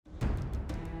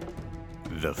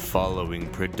The following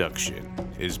production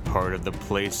is part of the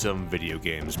Play Some Video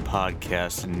Games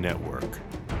podcast network.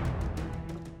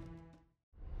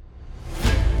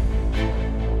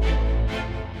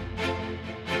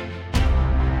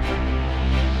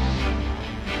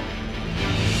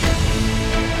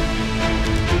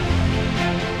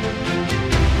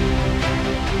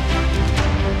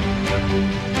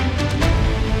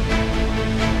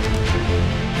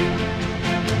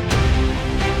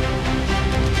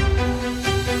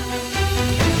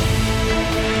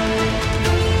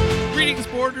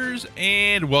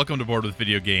 And welcome to Board with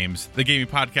Video Games, the gaming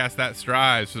podcast that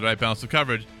strives for the right balance of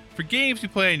coverage for games you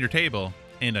play on your table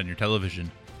and on your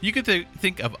television. You get to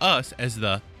think of us as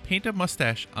the paint a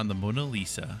mustache on the Mona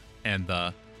Lisa and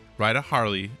the ride a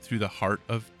Harley through the heart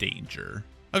of danger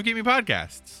of gaming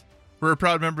podcasts. We're a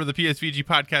proud member of the PSVG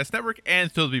Podcast Network and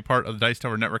still to be part of the Dice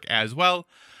Tower Network as well.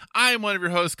 I am one of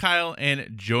your hosts, Kyle,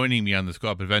 and joining me on this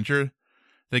co-op adventure,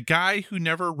 the guy who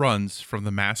never runs from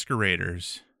the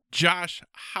masqueraders. Josh,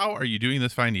 how are you doing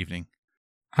this fine evening?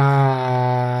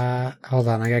 Hold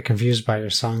on, I got confused by your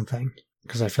song thing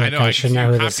because I feel like I should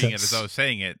know who this is. It as I was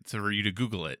saying it, so for you to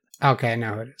Google it. Okay, I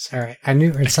know who it is. All right, I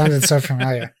knew it sounded so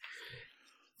familiar.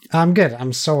 I'm good.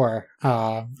 I'm sore.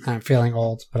 I'm feeling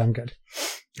old, but I'm good.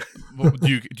 Well,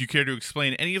 do you care to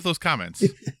explain any of those comments?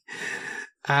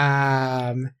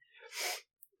 Yeah,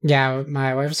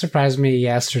 my wife surprised me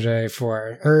yesterday for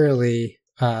an early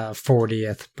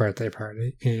 40th birthday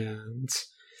party, and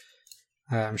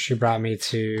she brought me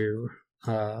to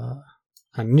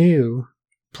a new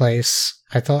place.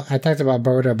 I talked about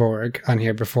Bodeborg on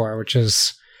here before, which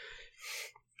is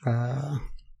I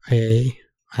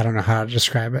don't know how to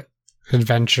describe it,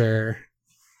 adventure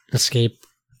escape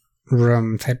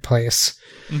room type place.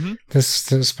 Mm-hmm.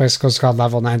 This place was called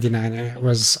Level 99, and it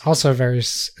was also very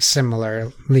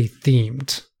similarly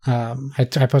themed.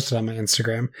 I posted on my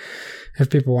Instagram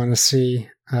if people want to see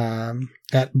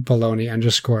at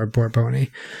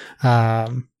baloney_borboni,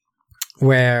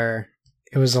 where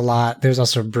it was a lot. There's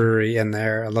also a brewery in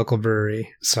there, a local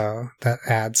brewery, so that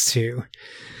adds to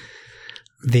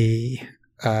the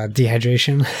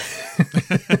dehydration.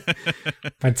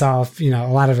 But it's all, a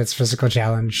lot of it's physical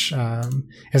challenge,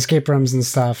 escape rooms and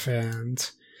stuff, and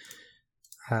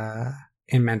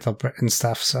in mental and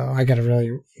stuff. So I got a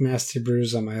really nasty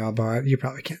bruise on my elbow. You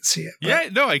probably can't see it. Yeah,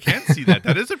 no, I can't see that.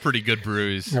 That is a pretty good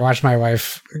bruise. I watched my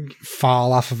wife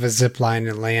fall off of a zip line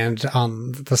and land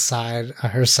on the side,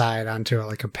 her side, onto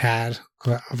like a pad,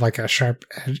 like a sharp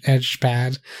edged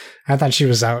pad. I thought she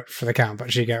was out for the count,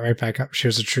 but she got right back up. She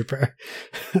was a trooper.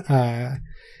 We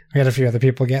had a few other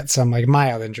people get some like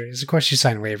mild injuries. Of course, you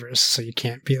sign waivers, so you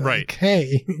can't be like, right.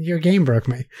 Hey, your game broke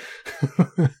me.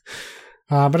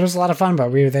 But it was a lot of fun, but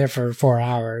we were there for 4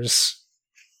 hours.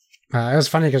 It was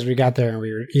funny because we got there and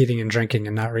we were eating and drinking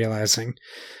and not realizing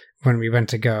when we went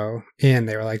to go in,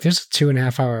 they were like, there's a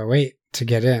 2.5 hour wait to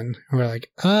get in. And we're like,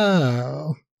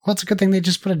 oh, well, it's a good thing they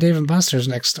just put a Dave & Buster's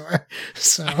next door.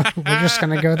 So we're just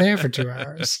going to go there for 2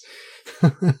 hours.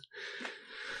 But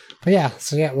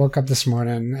woke up this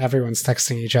morning. Everyone's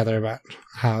texting each other about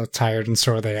how tired and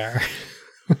sore they are.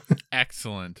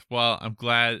 Excellent. Well, I'm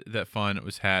glad that fun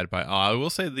was had by all. I will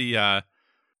say the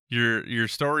your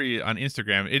story on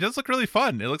Instagram, it does look really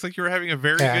fun. It looks like you were having a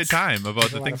very good time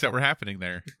about the things that were happening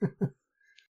there.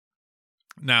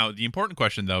 Now, the important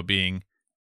question though being,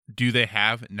 do they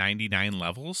have 99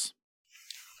 levels?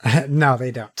 No,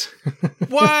 they don't.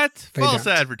 What? False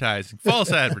advertising. False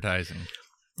advertising.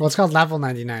 Well, it's called Level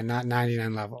 99, not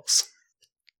 99 levels.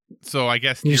 So I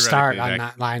guess you start on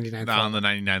that 99th level. On the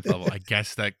 99th level. I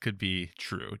guess that could be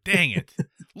true. Dang it.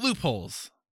 Loopholes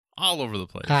all over the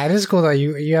place. It is cool though.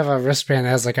 You have a wristband that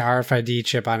has like an RFID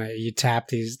chip on it. You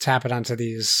tap it onto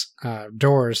these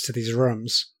doors to these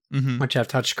rooms, which have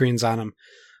touch screens on them.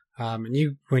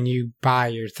 And when you buy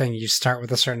your thing, you start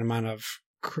with a certain amount of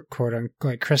quote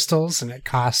unquote crystals, and it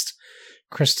costs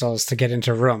crystals to get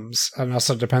into rooms. And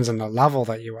also depends on the level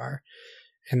that you are.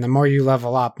 And the more you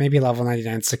level up, maybe level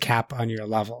 99 is the cap on your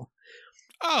level.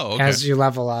 Oh, okay. As you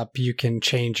level up, you can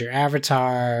change your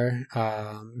avatar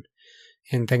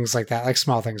and things like that, like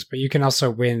small things. But you can also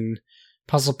win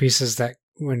puzzle pieces that,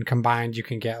 when combined, you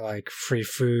can get like free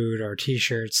food or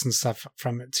T-shirts and stuff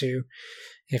from it too,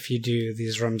 if you do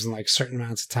these rooms in like certain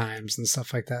amounts of times and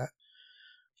stuff like that.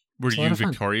 Were you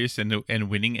victorious in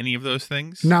winning any of those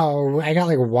things? No, I got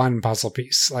like one puzzle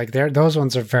piece. Like those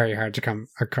ones are very hard to come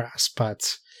across,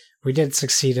 but we did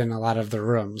succeed in a lot of the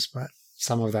rooms, but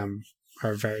some of them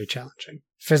are very challenging.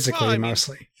 Physically,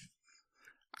 mostly.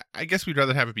 I guess we'd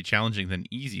rather have it be challenging than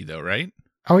easy though, right?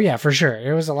 Oh yeah, for sure.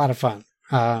 It was a lot of fun.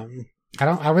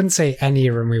 I wouldn't say any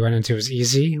room we went into was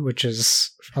easy, which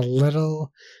is a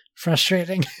little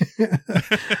frustrating.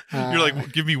 You're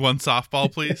like, give me one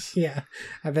softball, please. Yeah.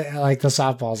 I like the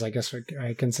softballs, I guess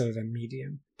I consider them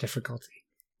medium difficulty.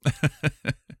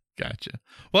 Gotcha.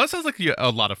 Well, that sounds like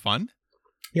a lot of fun.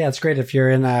 Yeah, it's great if you're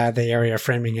in the area of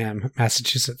Framingham,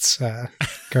 Massachusetts.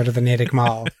 Go to the Natick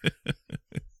Mall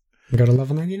and go to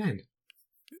level 99.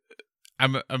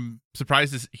 I'm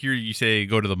surprised to hear you say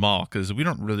go to the mall, because we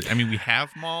don't really. I mean, we have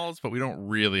malls, but we don't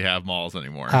really have malls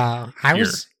anymore.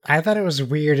 I thought it was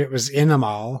weird. It was in a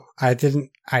mall. I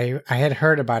had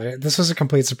heard about it. This was a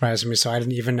complete surprise to me, so I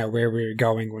didn't even know where we were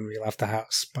going when we left the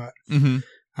house. But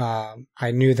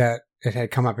I knew that it had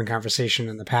come up in conversation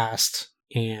in the past,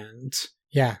 and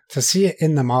yeah, to see it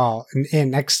in the mall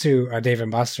and next to Dave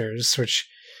and Buster's, which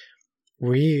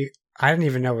I didn't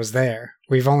even know was there.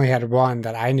 We've only had one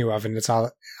that I knew of, and it's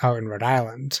all out in Rhode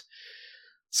Island.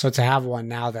 So to have one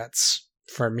now that's,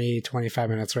 for me, 25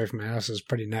 minutes away from my house is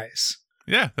pretty nice.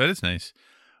 Yeah, that is nice.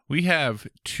 We have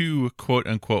 2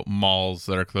 quote-unquote malls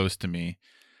that are close to me.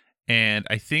 And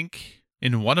I think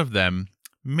in one of them,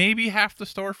 maybe half the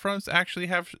storefronts actually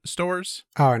have stores.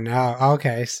 Oh, no.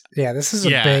 Okay. Yeah, this is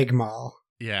a big mall.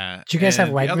 Yeah. Do you guys have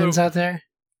Wegmans out there?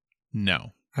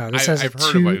 No. This has a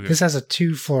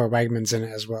 2-floor Wegmans in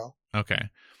it as well. Okay.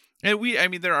 And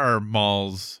there are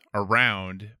malls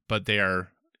around, but that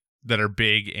are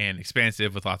big and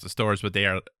expansive with lots of stores, but they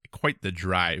are quite the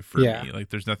drive for me.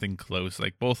 Like, there's nothing close.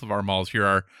 Like, both of our malls here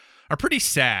are pretty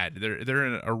sad. They're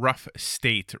in a rough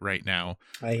state right now.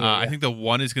 I think the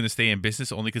one is going to stay in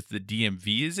business only because the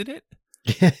DMV is in it.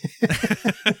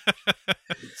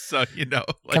 So,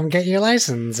 come get your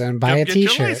license and buy a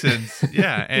t-shirt.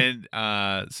 Yeah. And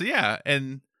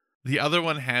and the other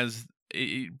one has,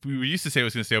 we used to say it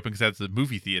was going to stay open because that's a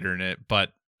movie theater in it,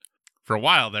 but for a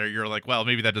while there you're like, well,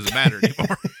 maybe that doesn't matter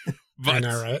anymore. But, I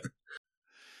know, right?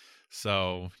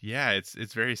 So yeah,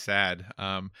 it's very sad.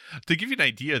 To give you an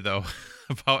idea though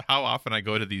about how often I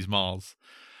go to these malls,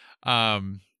 are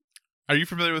you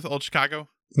familiar with Old Chicago?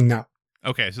 No.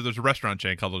 Okay, so there's a restaurant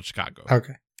chain called Old Chicago.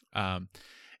 Okay.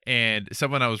 And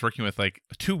someone I was working with like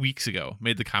 2 weeks ago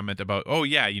made the comment about, oh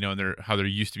yeah, and how there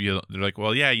used to be. They're like,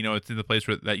 well, yeah, it's in the place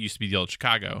where that used to be the Old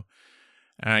Chicago.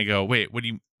 And I go, wait, what do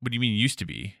you mean used to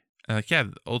be? And like, yeah,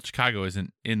 Old Chicago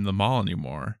isn't in the mall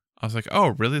anymore. I was like, oh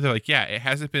really? They're like, yeah, it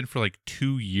hasn't been for like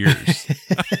 2 years.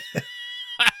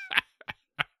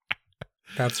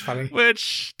 That's funny.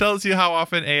 Which tells you how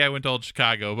often A, I went to Old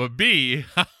Chicago, but B,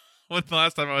 when the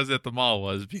last time I was at the mall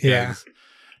was, because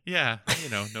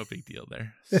no big deal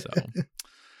there. So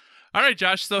all right,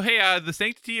 Josh. So hey, the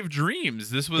Sanctity of Dreams.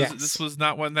 This was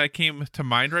not one that came to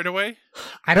mind right away.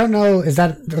 I don't know. Is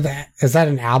that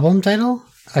an album title?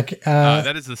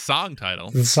 That is the song title.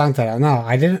 The song title. No,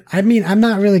 I didn't. I mean, I'm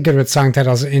not really good with song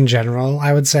titles in general,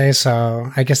 I would say.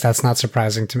 So I guess that's not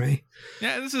surprising to me.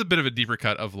 Yeah, this is a bit of a deeper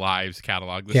cut of Live's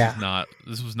catalog.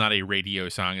 This was not a radio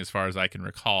song as far as I can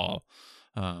recall.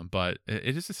 But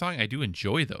it is a song I do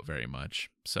enjoy though very much.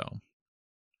 So,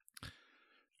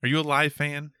 are you a Live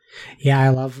fan? Yeah, I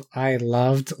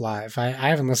loved Live. I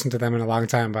haven't listened to them in a long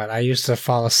time, but I used to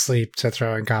fall asleep to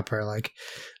Throwing Copper. Like,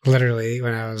 literally,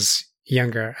 when I was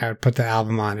younger, I would put the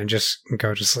album on and just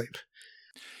go to sleep.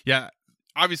 Yeah,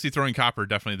 obviously Throwing Copper,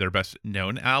 definitely their best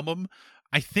known album.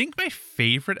 I think my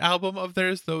favorite album of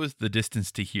theirs though is The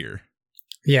Distance to Here.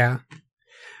 Yeah.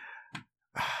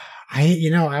 I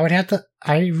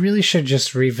really should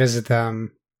just revisit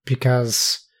them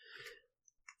because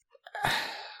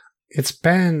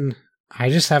I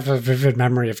just have a vivid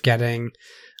memory of getting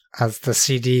the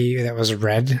CD that was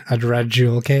red, a red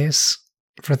jewel case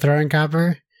for Throwing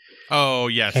Copper. Oh,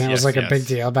 yes. And it was a big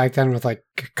deal back then with like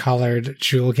colored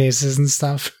jewel cases and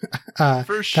stuff.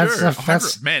 For sure.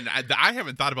 Man, I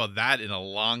haven't thought about that in a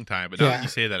long time, but now that you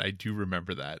say that, I do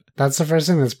remember that. That's the first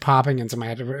thing that's popping into my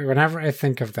head whenever I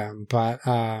think of them. But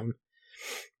I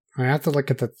have to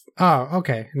look at oh,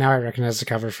 okay. Now I recognize the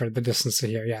cover for The Distance to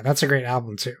Here. Yeah, that's a great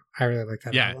album too. I really like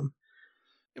that album.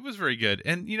 It was very good.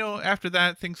 And, after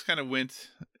that, things kind of went...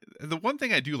 The one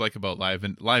thing I do like about Live,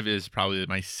 and Live is probably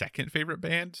my second favorite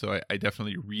band, so I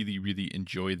definitely really, really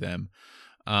enjoy them.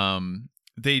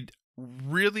 They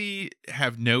really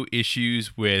have no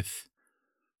issues with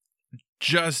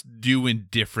just doing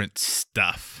different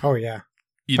stuff. Oh, yeah.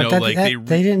 They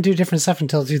didn't do different stuff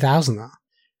until 2000, though.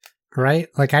 Right?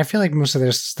 Like, I feel like most of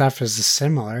their stuff is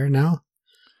similar, no?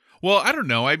 Well, I don't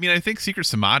know. I mean, I think Secret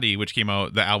Samadhi, which came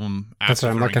out, the album after That's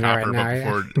what I'm looking at right now,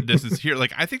 before Distance Here,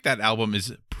 like, I think that album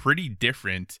is pretty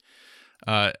different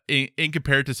in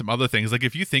compared to some other things. Like,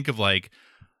 if you think of, like,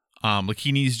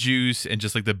 Lakini's Juice, and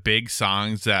just like the big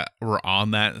songs that were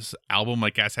on that album,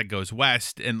 like Gas Head Goes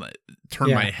West and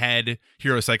Turn My Head,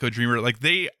 Hero Psycho Dreamer, like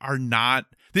they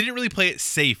didn't really play it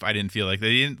safe. I didn't feel like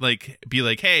they didn't like be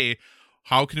like, hey,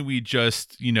 how can we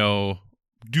just,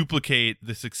 duplicate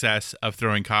the success of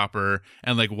Throwing Copper,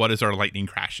 and like what is our lightning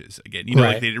crashes again?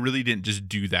 Like they really didn't just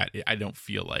do that. I don't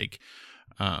feel like.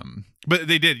 But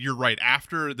they did. You're right.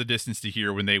 After The Distance to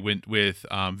Here, when they went with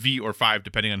V or 5,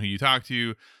 depending on who you talk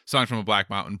to, Songs from a Black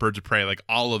Mountain, Birds of Prey, like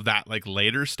all of that, like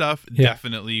later stuff,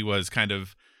 definitely was kind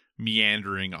of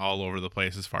meandering all over the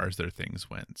place as far as their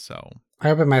things went. So I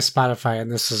opened my Spotify,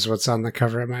 and this is what's on the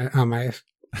cover of my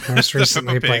most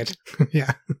recently played.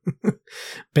 Yeah,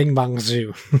 Bing Bong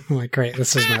Zoo. I'm like, great,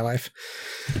 this is my life.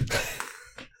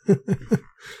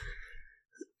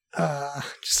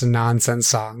 Just a nonsense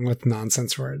song with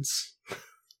nonsense words.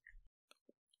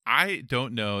 I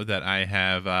don't know that I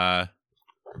have.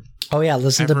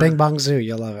 Listen to Bing Bong Zoo.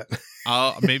 You'll love it.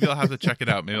 Maybe I'll have to check it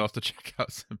out. Maybe I'll have to check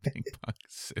out some Bing Bong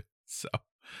Zoo. So,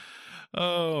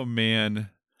 oh man.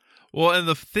 Well, and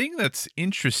the thing that's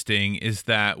interesting is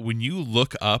that when you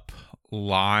look up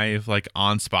live, like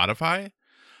on Spotify,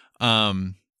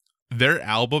 their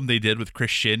album they did with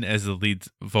Chris Shin as the lead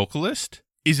vocalist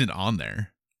isn't on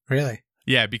there. Really?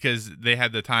 Yeah, because they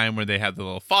had the time where they had the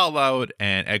little fallout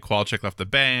and Ed Kowalczyk left the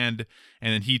band,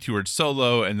 and then he toured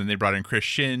solo, and then they brought in Chris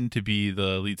Shin to be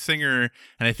the lead singer.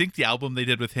 And I think the album they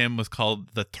did with him was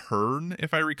called The Turn,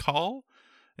 if I recall.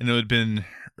 And it would have been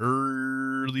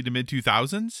early to mid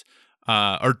 2000s,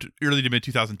 or early to mid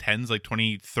 2010s, like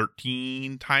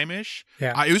 2013 time-ish.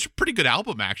 Yeah. It was a pretty good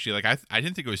album, actually. Like I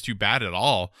didn't think it was too bad at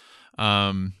all.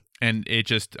 And it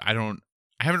just, I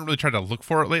haven't really tried to look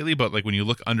for it lately, but like when you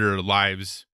look under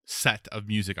Live's set of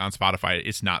music on Spotify,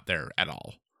 it's not there at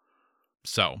all.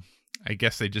 So I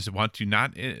guess they just want to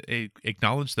not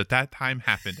acknowledge that time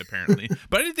happened, apparently.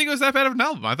 But I didn't think it was that bad of an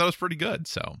album. I thought it was pretty good.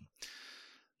 So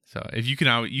if you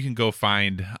can go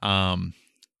find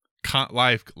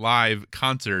live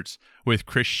concerts with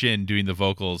Chris Shin doing the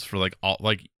vocals for like all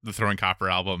like the Throwing Copper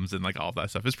albums and like all of that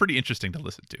stuff. It's pretty interesting to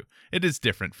listen to. It is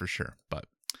different for sure, but.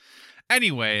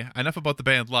 Anyway, enough about the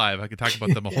band Live. I could talk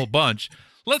about them a whole bunch.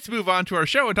 Let's move on to our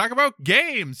show and talk about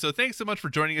games. So thanks so much for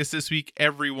joining us this week,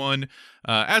 everyone.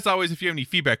 As always, if you have any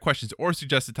feedback, questions, or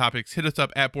suggested topics, hit us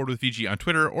up at Board with VG on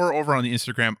Twitter or over on the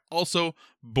Instagram, also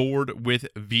Board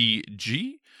with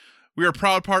VG. We are a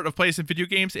proud part of Play Some Video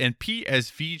Games, and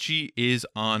PSVG is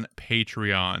on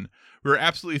Patreon. We're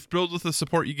absolutely thrilled with the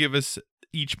support you give us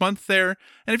each month there.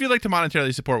 And if you'd like to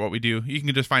monetarily support what we do, you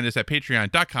can just find us at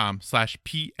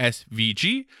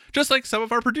patreon.com/PSVG, just like some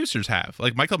of our producers have,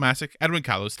 like Michael Masick, Edwin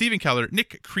Callow, Stephen Keller,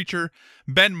 Nick Creature,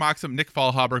 Ben Moxham, Nick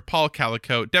Fallhaber, Paul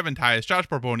Calico, Devin Tyus, Josh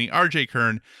Borboni, RJ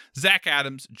Kern, Zach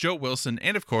Adams, Joe Wilson,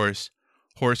 and of course,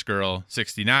 Horse Girl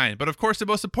 69. But of course, the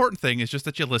most important thing is just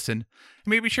that you listen and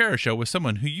maybe share our show with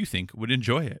someone who you think would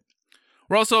enjoy it.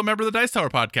 We're also a member of the Dice Tower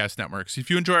Podcast Network, so if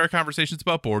you enjoy our conversations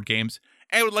about board games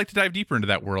and would like to dive deeper into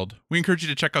that world, we encourage you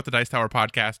to check out the Dice Tower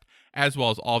Podcast, as well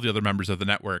as all the other members of the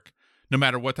network. No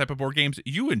matter what type of board games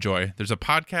you enjoy, there's a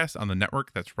podcast on the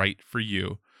network that's right for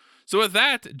you. So with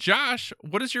that, Josh,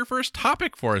 what is your first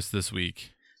topic for us this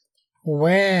week?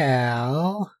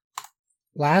 Well,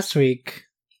 last week,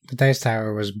 the Dice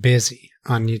Tower was busy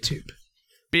on YouTube.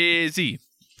 Busy.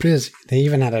 They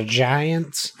even had a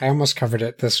giant, I almost covered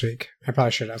it this week. I probably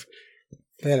should have.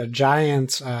 They had a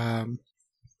giant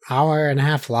hour and a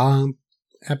half long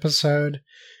episode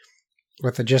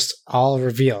with just all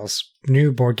reveals,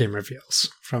 new board game reveals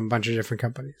from a bunch of different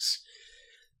companies.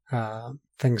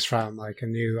 Things from like a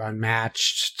new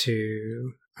Unmatched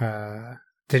to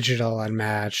digital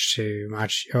Unmatched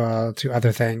to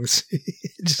other things.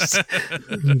 Just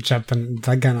jumping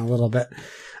the gun a little bit.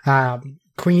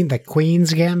 The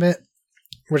Queen's Gambit,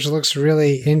 which looks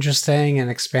really interesting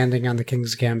and expanding on the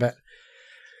King's Gambit.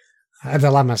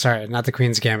 Dilemma, sorry, not the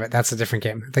Queen's Gambit. That's a different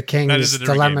game. The King's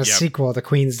Dilemma sequel, The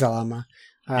Queen's Dilemma,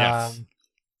 yes.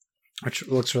 Which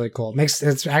looks really cool.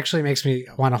 It actually makes me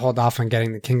want to hold off on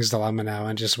getting the King's Dilemma now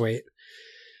and just wait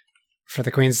for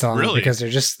the Queen's Dilemma, really? Because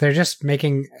they're just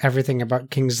making everything about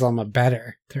King's Dilemma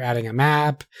better. They're adding a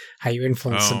map, how you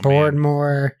influence the board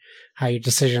more, how your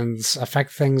decisions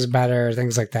affect things better,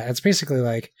 things like that. It's basically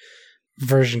like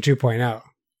version 2.0.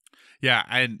 Yeah,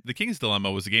 and the King's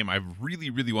Dilemma was a game I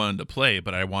really, really wanted to play,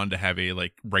 but I wanted to have a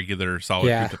like regular solid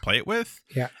group to play it with.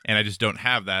 Yeah. And I just don't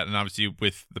have that. And obviously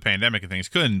with the pandemic and things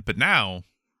couldn't. But now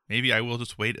maybe I will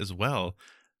just wait as well.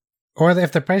 Or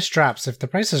if the price drops, if the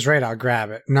price is right, I'll grab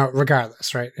it. No,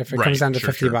 regardless, right? If it comes down to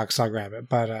 $50, I'll grab it.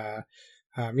 But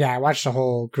I watched a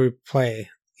whole group play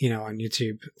on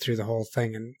YouTube through the whole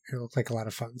thing, and it looked like a lot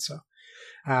of fun. So,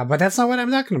 but that's not what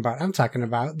I'm talking about. I'm talking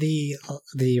about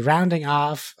the rounding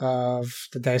off of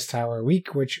the Dice Tower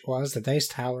week, which was the Dice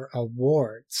Tower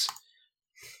Awards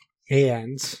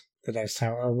and the Dice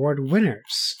Tower Award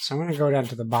winners. So I'm going to go down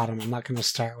to the bottom. I'm not going to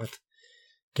start with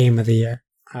Game of the Year.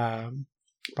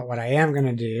 But what I am going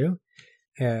to do,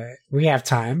 we have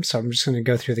time, so I'm just going to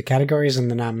go through the categories and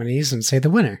the nominees and say the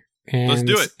winner. And, let's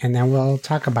do it. And then we'll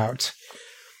talk about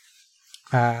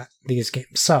these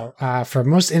games. So, for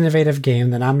most innovative game,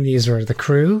 the nominees were The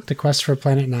Crew, The Quest for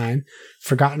Planet 9,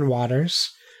 Forgotten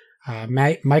Waters,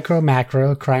 Micro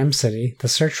Macro, Crime City, The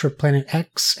Search for Planet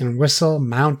X, and Whistle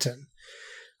Mountain.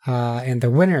 And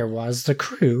the winner was The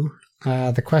Crew,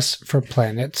 The Quest for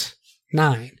Planet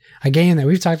 9, a game that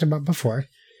we've talked about before.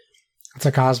 It's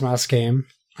a Cosmos game,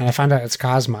 and I found out it's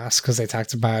Cosmos because they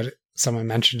talked about it. Someone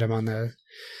mentioned him on the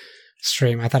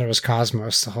stream. I thought it was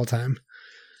Cosmos the whole time.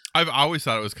 I've always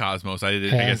thought it was Cosmos. I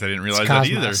guess I didn't realize that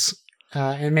either.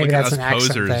 And maybe that's an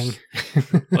accent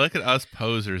thing. Look at us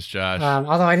posers, Josh.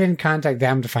 Although I didn't contact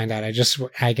them to find out. I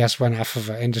guess went off of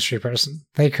an industry person.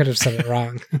 They could have said it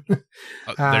wrong.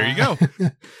 There you go.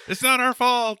 It's not our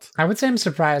fault. I would say I'm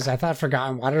surprised. I thought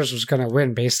Forgotten Waters was going to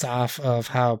win based off of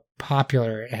how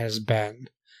popular it has been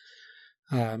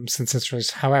since its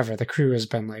release. However, The Crew has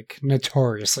been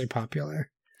notoriously popular.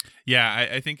 Yeah,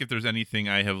 I think if there's anything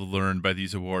I have learned by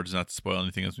these awards, not to spoil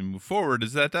anything as we move forward,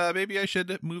 is that maybe I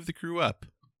should move The Crew up.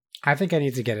 I think I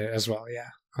need to get it as well, yeah.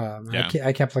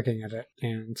 I kept looking at it,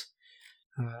 and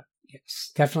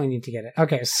yes, definitely need to get it.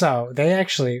 Okay, so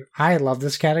I love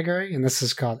this category, and this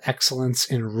is called Excellence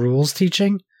in Rules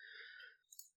Teaching.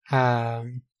 What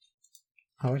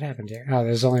happened here? Oh,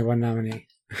 there's only one nominee,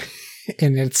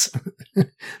 and it's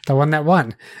the one that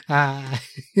won.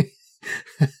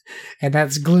 And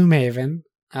that's Gloomhaven,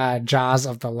 Jaws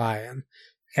of the Lion.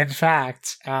 In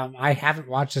fact, I haven't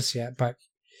watched this yet, but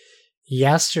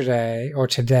yesterday or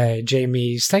today,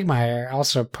 Jamie Stegmaier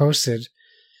also posted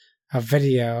a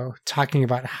video talking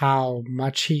about how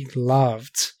much he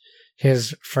loved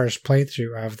his first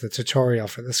playthrough of the tutorial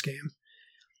for this game.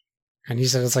 And he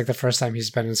said it's the first time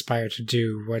he's been inspired to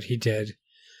do what he did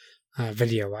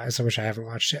video-wise, which I haven't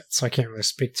watched yet, so I can't really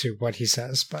speak to what he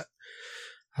says, but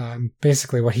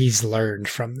basically what he's learned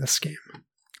from this game.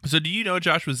 So do you know,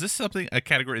 Josh, was this a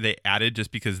category they added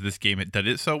just because this game did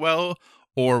it so well?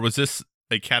 Or was this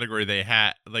a category they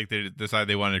had, they decided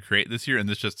they wanted to create this year, and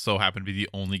this just so happened to be the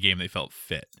only game they felt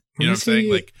fit? You know what I'm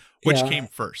saying? Which came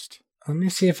first? Let me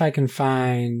see if I can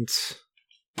find...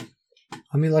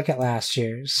 Let me look at last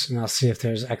year's, and I'll see if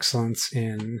there's excellence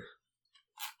in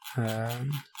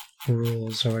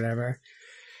rules or whatever.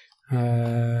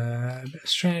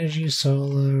 Strategy,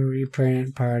 solo,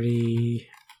 reprint, party.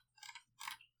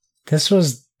 This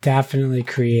was definitely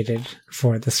created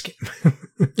for this game.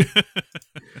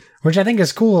 Which I think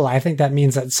is cool. I think that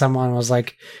means that someone was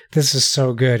like, this is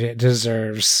so good, it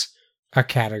deserves a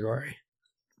category.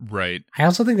 Right. I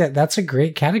also think that that's a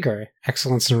great category.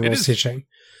 Excellence in rules teaching.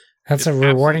 That's a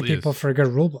rewarding people for good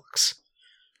rule books.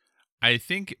 I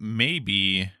think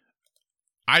maybe...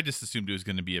 I just assumed it was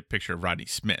going to be a picture of Rodney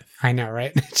Smith. I know,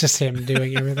 right? It's just him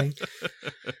doing everything.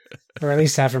 Or at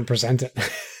least have him present it.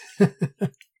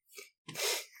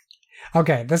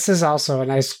 Okay, this is also a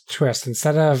nice twist.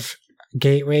 Instead of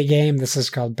Gateway Game, this is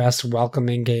called Best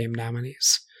Welcoming Game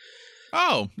nominees.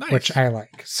 Oh, nice. Which I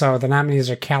like. So the nominees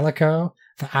are Calico,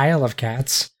 The Isle of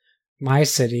Cats, My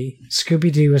City,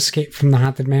 Scooby-Doo Escape from the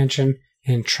Haunted Mansion,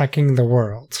 and Trekking the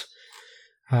World.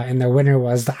 And the winner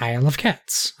was The Isle of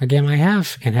Cats, a game I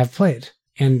have and have played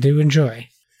and do enjoy.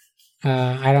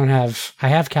 I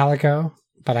have Calico,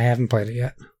 but I haven't played it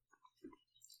yet.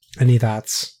 Any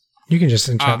thoughts? You can just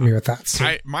interrupt me with thoughts.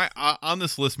 On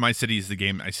this list, My City is the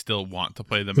game I still want to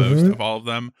play the most of all of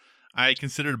them. I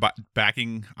considered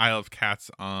backing Isle of Cats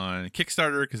on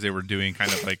Kickstarter because they were doing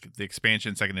kind of the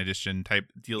expansion, second edition type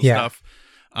deal stuff.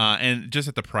 And just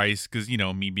at the price, because,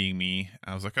 me being me,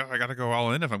 I was like, oh, I got to go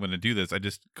all in if I'm going to do this. I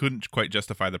just couldn't quite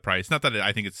justify the price. Not that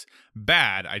I think it's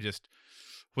bad. I just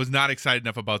was not excited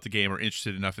enough about the game or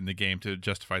interested enough in the game to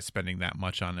justify spending that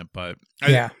much on it. But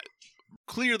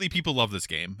clearly people love this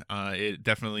game. It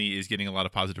definitely is getting a lot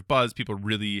of positive buzz. People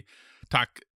really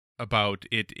talk about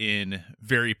it in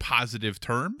very positive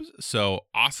terms. So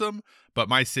awesome. But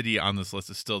My City on this list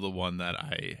is still the one that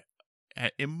I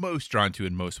am most drawn to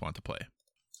and most want to play.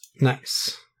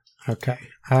 Nice. Okay.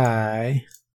 I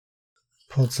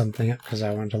pulled something up because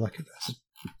I wanted to look at this,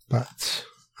 but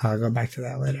I'll go back to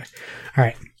that later. All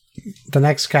right. The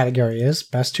next category is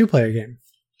Best Two-Player Game.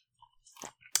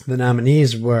 The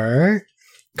nominees were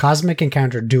Cosmic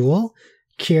Encounter Duel,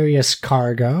 Curious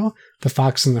Cargo, The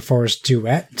Fox and the Forest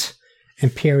Duet,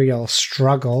 Imperial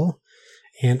Struggle,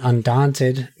 and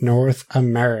Undaunted North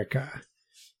Africa.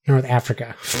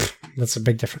 That's a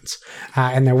big difference.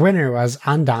 And the winner was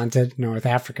Undaunted North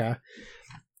Africa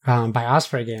by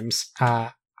Osprey Games.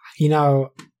 I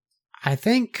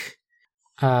think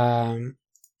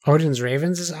Odin's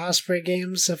Ravens is Osprey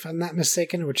Games, if I'm not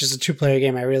mistaken, which is a 2-player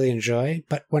game I really enjoy.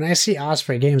 But when I see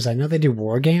Osprey Games, I know they do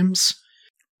war games.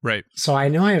 Right. So I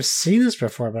know I've seen this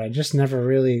before, but I just never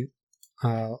really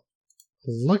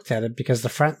looked at it because the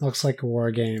front looks like a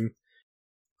war game.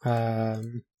 Yeah,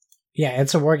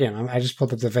 it's a war game. I just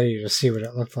pulled up the video to see what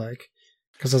it looked like.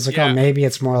 Because I was like, oh, maybe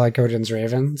it's more like Odin's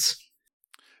Ravens.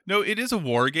 No, it is a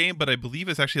war game, but I believe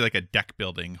it's actually like a deck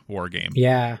building war game.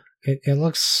 Yeah, it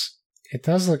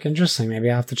does look interesting.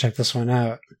 Maybe I'll have to check this one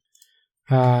out.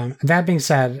 That being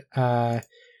said, I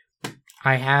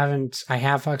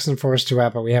have Fox and Forest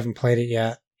Duet, but we haven't played it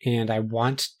yet. And I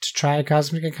want to try a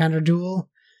Cosmic Encounter Duel,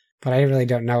 but I really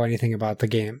don't know anything about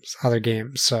the other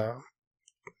games. So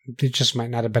it just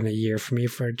might not have been a year for me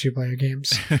for 2-player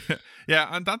games. Yeah,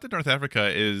 Undaunted North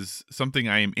Africa is something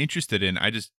I am interested in.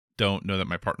 I just don't know that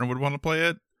my partner would want to play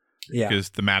it. Yeah. Because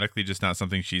thematically just not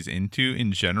something she's into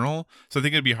in general. So I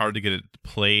think it'd be hard to get it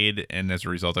played, and as a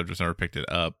result I've just never picked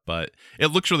it up. But it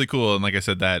looks really cool, and like I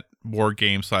said, that war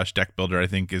game / deck builder I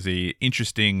think is a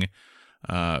interesting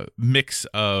mix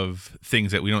of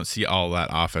things that we don't see all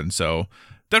that often. So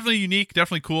definitely unique,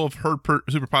 definitely cool. I've heard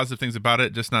super positive things about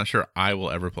it, just not sure I will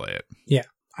ever play it. Yeah,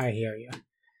 I hear you.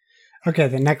 Okay,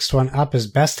 the next one up is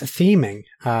Best Theming.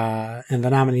 And the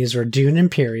nominees were Dune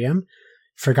Imperium,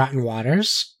 Forgotten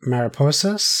Waters,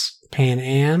 Mariposas, Pan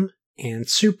Am, and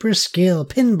Super Skill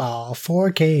Pinball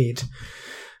 4K.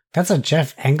 That's a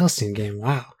Jeff Engelstein game.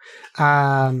 Wow.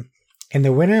 And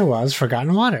the winner was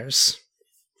Forgotten Waters,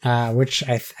 which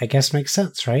I guess makes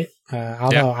sense, right?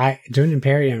 Although Dune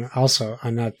Imperium, also a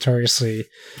notoriously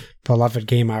beloved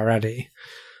game already.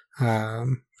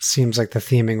 Seems like the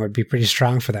theming would be pretty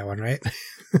strong for that one, right?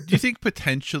 Do you think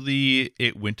potentially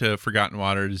it went to Forgotten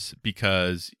Waters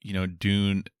because,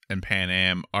 Dune and Pan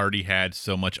Am already had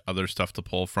so much other stuff to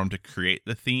pull from to create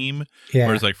the theme? Yeah.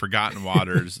 Whereas like Forgotten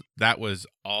Waters, that was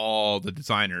all the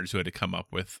designers who had to come up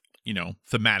with,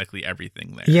 thematically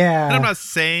everything there. Yeah. And I'm not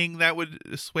saying that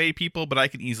would sway people, but I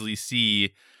can easily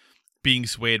see being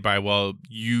swayed by, well,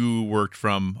 you worked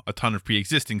from a ton of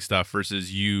pre-existing stuff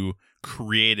versus you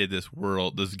created this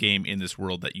game in this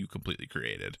world that you completely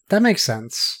created. That makes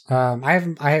sense. I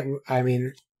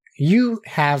mean, you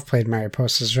have played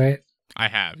Mariposas, right? I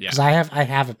have, yeah. Because I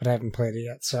have it, but I haven't played it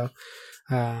yet. So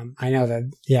I know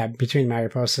that, yeah, between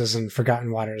Mariposas and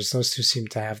Forgotten Waters, those two seem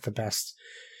to have the best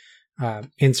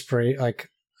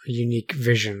unique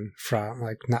vision from,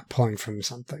 like, not pulling from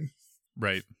something.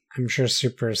 Right. I'm sure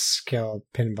Super Skill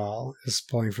Pinball is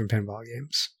pulling from pinball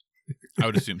games. I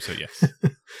would assume so, yes.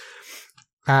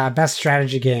 Best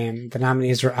strategy game. The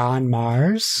nominees were On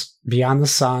Mars, Beyond the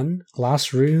Sun,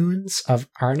 Lost Ruins of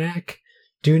Arnak,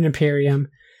 Dune Imperium,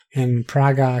 and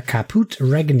Praga Caput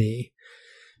Regni.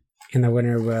 And the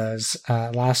winner was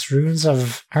Lost Ruins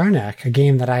of Arnak, a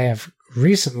game that I have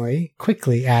recently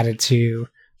quickly added to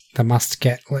the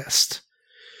must-get list.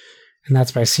 And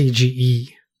that's by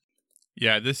CGE.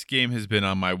 Yeah, this game has been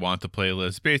on my want-to-play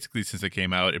list basically since it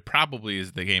came out. It probably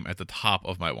is the game at the top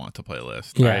of my want-to-play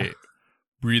list. Yeah. I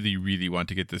really, really want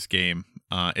to get this game.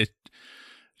 It's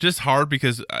just hard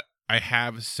because I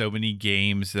have so many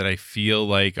games that I feel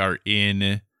like are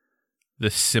in the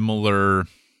similar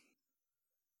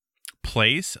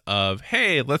place of,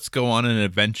 hey, let's go on an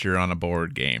adventure on a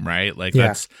board game, right? Like,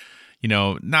 let's,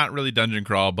 not really dungeon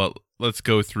crawl, but let's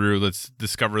go through, let's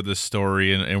discover this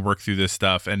story and work through this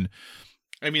stuff. And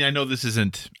I mean, I know this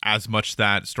isn't as much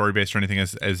that story-based or anything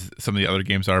as some of the other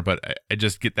games are, but I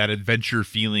just get that adventure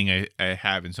feeling I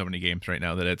have in so many games right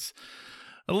now that it's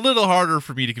a little harder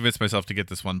for me to convince myself to get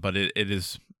this one, but it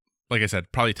is, like I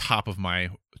said, probably top of my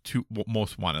two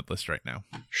most wanted list right now.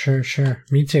 Sure.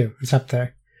 Me too. It's up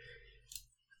there.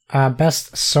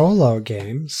 Best solo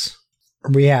games.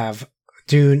 We have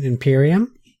Dune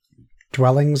Imperium,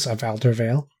 Dwellings of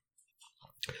Eldervale,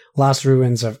 Lost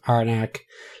Ruins of Arnak,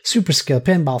 Super Skill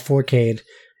Pinball 4K,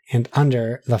 and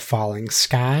Under the Falling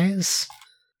Skies.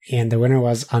 And the winner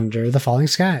was Under the Falling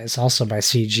Skies, also by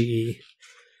CGE.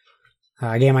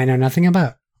 A game I know nothing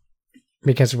about,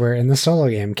 because we're in the solo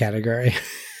game category.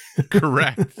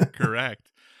 Correct.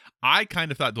 I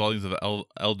kind of thought Dwellings of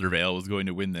Eldervale was going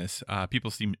to win this.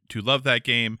 People seem to love that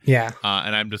game. Yeah.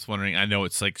 And I'm just wondering, I know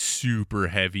it's like super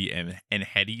heavy and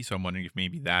heady, so I'm wondering if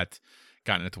maybe that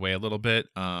got in its way a little bit.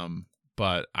 But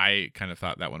but I kind of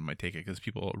thought that one might take it because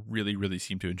people really, really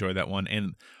seem to enjoy that one.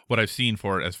 And what I've seen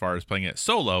for it as far as playing it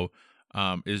solo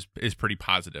is pretty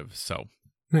positive. So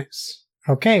nice.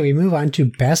 Okay, we move on to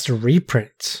Best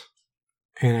Reprint.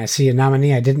 And I see a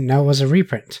nominee I didn't know was a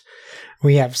reprint.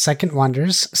 We have Second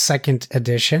Wonders, 2nd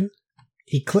edition,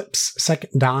 Eclipse,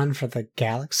 Second Dawn for the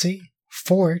Galaxy,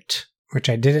 Fort, which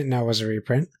I didn't know was a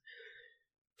reprint,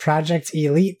 Project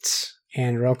Elite,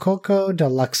 and Rococo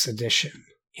Deluxe Edition.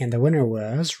 And the winner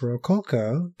was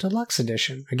Rococo Deluxe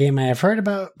Edition, a game I have heard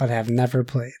about but have never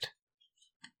played.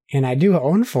 And I do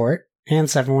own Fort and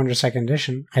Seven Wonders 2nd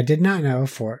edition. I did not know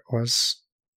Fort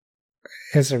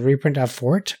is a reprint of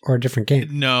Fort or a different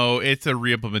game. No, it's a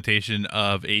reimplementation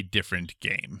of a different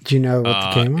game. Do you know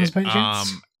what the game was by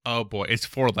chance? Oh boy, it's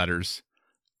 4 letters.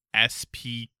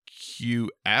 SPQF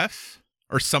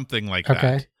or something like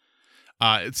that.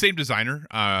 Same designer,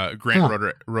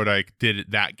 Grant Rodike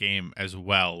did that game as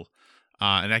well.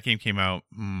 And that game came out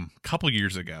a couple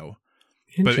years ago.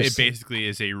 But it basically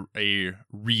is a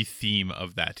re-theme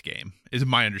of that game, is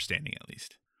my understanding at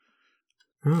least.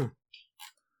 Oh.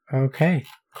 Okay,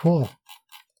 cool.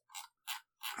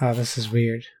 Oh, this is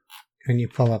weird. When you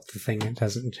pull up the thing, it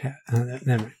doesn't have...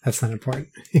 never mind, that's not important.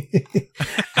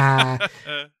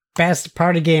 Best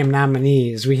Party Game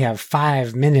nominees. We have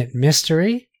 5 Minute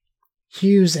Mystery,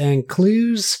 Hues and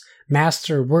Clues,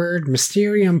 Master Word,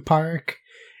 Mysterium Park,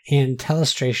 and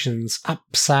Telestrations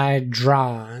Upside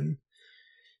Drawn.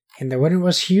 And the winner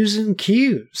was Hues and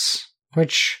Cues,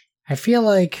 which I feel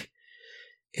like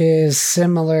is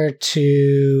similar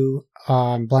to,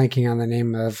 I'm blanking on the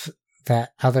name of that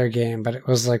other game, but it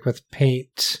was like with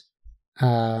paint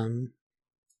tiles,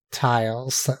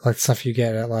 like stuff you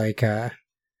get at like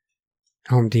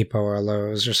Home Depot or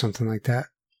Lowe's or something like that.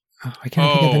 Oh, I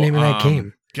can't think of the name of that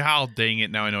game. God dang it,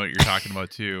 now I know what you're talking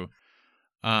about too.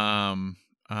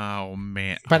 Oh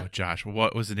man. Josh,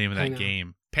 what was the name of that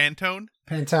game? Pantone?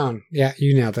 Pantone. Yeah,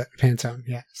 you nailed it. Pantone.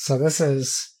 Yeah. So this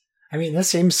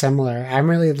seems similar. I'm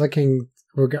really looking.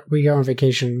 We go on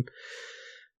vacation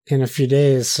in a few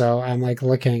days, so I'm like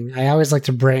looking. I always like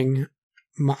to bring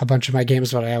a bunch of my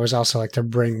games, but I always also like to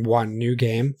bring one new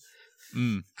game.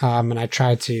 And I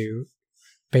try to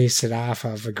base it off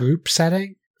of a group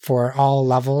setting for all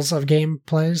levels of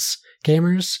gamers.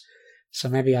 So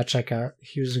maybe I'll check out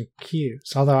Hues and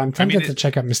Cues. Although I'm tempted to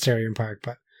check out Mysterium Park,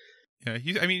 but yeah,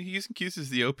 Hues and Cues is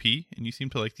the OP, and you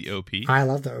seem to like the OP. I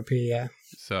love the OP, yeah.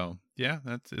 So yeah,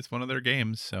 it's one of their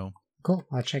games. So cool,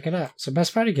 I'll check it out. So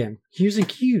best party game, Hues and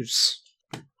Cues.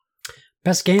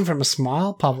 Best game from a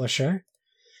small publisher.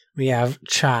 We have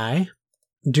Chai,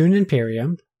 Dune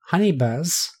Imperium, Honey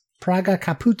Buzz, Praga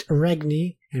Caput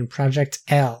Regni, and Project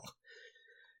L.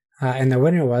 And the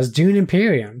winner was Dune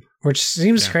Imperium, which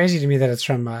seems crazy to me that it's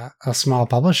from a small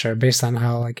publisher based on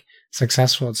how like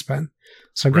successful it's been.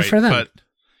 So good for them. But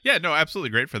yeah, no, absolutely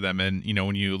great for them. And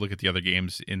when you look at the other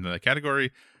games in the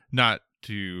category, not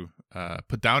to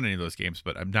put down any of those games,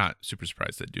 but I'm not super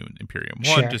surprised that Dune Imperium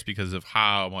won just because of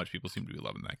how much people seem to be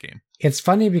loving that game. It's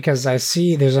funny because I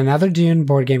see there's another Dune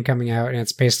board game coming out, and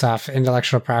it's based off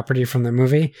intellectual property from the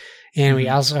movie. And we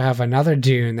also have another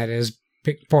Dune that is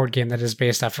board game that is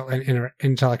based off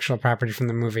intellectual property from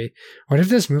the movie. What if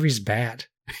this movie's bad?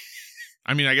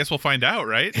 I mean, I guess we'll find out,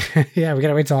 right? Yeah, we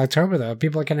gotta wait till October though.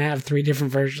 People are gonna have 3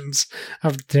 different versions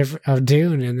of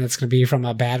Dune, and it's gonna be from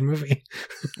a bad movie.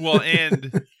 Well,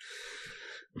 and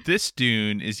this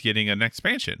Dune is getting an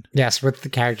expansion. Yes, with the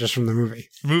characters from the movie.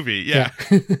 Yeah.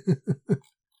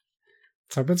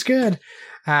 So it's good.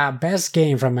 Best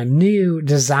game from a new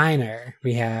designer.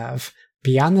 We have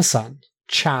Beyond the Sun,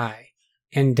 Chai,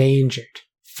 Endangered,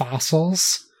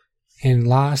 Fossils, and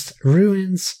Lost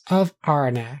Ruins of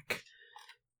Arnak.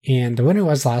 And the winner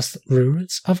was Lost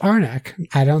Ruins of Arnak.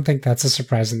 I don't think that's a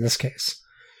surprise in this case.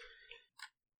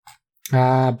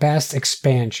 Best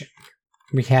expansion.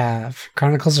 We have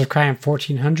Chronicles of Crime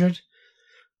 1400,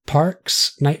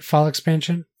 Parks Nightfall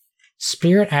expansion,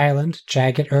 Spirit Island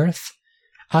Jagged Earth,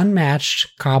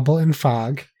 Unmatched Cobble and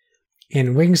Fog,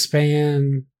 and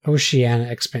Wingspan Oceania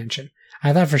expansion.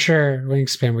 I thought for sure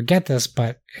Wingspan would get this,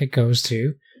 but it goes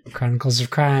to Chronicles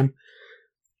of Crime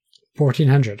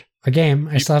 1400. A game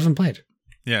I still haven't played.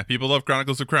 Yeah, people love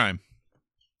Chronicles of Crime.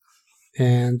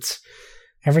 And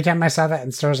every time I saw that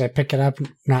in stores, I pick it up,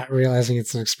 not realizing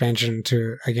it's an expansion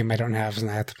to a game I don't have, and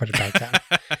I have to put it back down.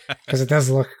 Because it does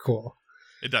look cool.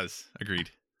 It does. Agreed.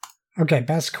 Okay,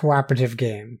 best cooperative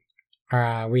game.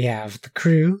 We have The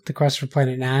Crew, The Quest for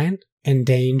Planet 9,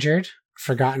 Endangered,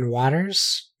 Forgotten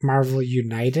Waters, Marvel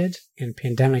United, and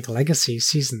Pandemic Legacy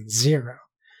Season 0.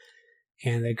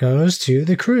 And it goes to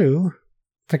The Crew,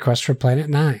 The Quest for Planet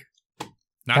 9.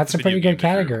 That's a the pretty video good game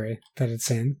that category that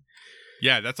it's in.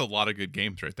 Yeah, that's a lot of good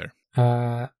games right there.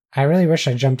 I really wish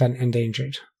I jumped on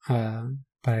Endangered, but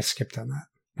I skipped on that.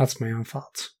 That's my own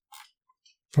fault.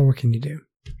 But what can you do?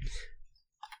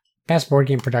 Best board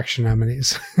game production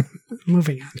nominees.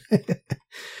 Moving on.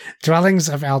 Dwellings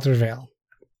of Eldervale,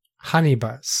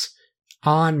 Honeybuzz,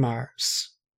 On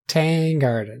Mars, Tang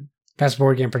Garden. Best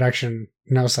board game production,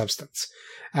 no substance.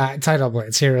 Tidal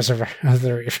Blades, Heroes of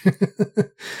the Reef.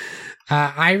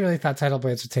 I really thought Tidal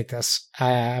Blades would take this,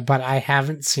 but I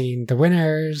haven't seen the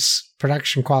winners,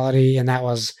 production quality, and that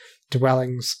was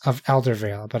Dwellings of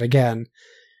Eldervale. But again,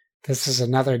 this is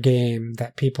another game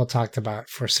that people talked about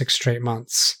for 6 straight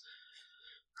months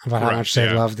about how much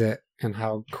they loved it and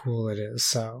how cool it is.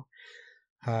 So,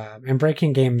 and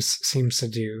Breaking Games seems to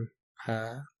do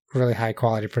really high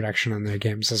quality production on their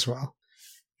games as well.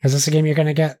 Is this a game you're going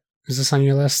to get? Is this on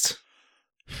your list?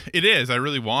 It is. I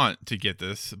really want to get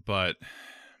this, but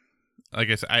like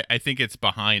I said, I think it's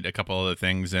behind a couple other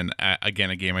things. And again,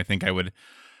 a game I think I would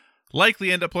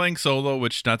likely end up playing solo,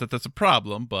 which not that that's a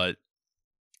problem, but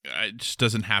it just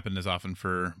doesn't happen as often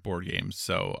for board games.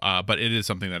 So, but it is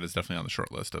something that is definitely on the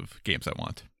short list of games I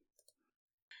want.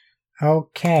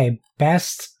 Okay,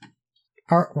 best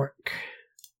artwork.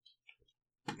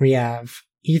 We have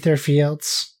Ether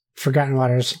Fields, Forgotten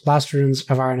Waters, Lost Ruins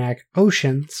of Arnak,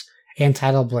 Oceans, and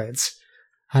Tidal Blades.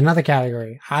 Another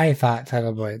category I thought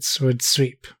Tidal Blades would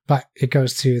sweep, but it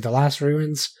goes to The Lost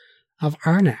Ruins of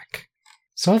Arnak.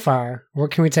 So far,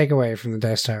 what can we take away from the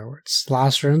Dice Tower Awards?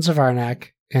 Lost Ruins of Arnak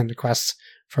and The Quest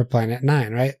for Planet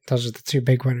 9, right? Those are the 2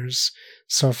 big winners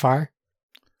so far.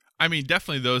 I mean,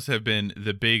 definitely those have been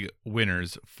the big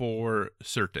winners for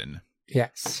certain.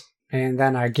 Yes. And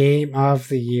then our Game of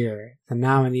the Year. The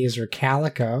nominees were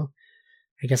Calico.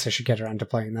 I guess I should get around to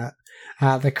playing that.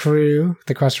 The Crew,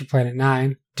 The Quest for Planet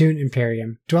 9, Dune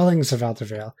Imperium, Dwellings of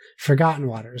Eldervale, Forgotten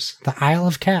Waters, The Isle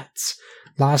of Cats,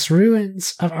 Lost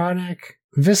Ruins of Arnak,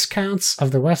 Viscounts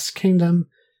of the West Kingdom,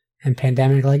 and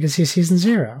Pandemic Legacy Season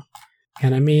 0.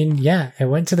 And I mean, yeah, it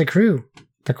went to The Crew,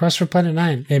 The Quest for Planet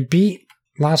 9. It beat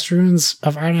Lost Ruins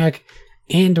of Arnak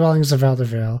and Dwellings of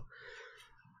Eldervale.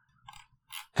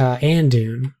 And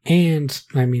Dune, and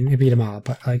I mean, it beat them all,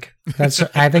 but like, that's,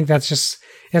 I think that's just,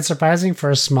 it's surprising for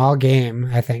a small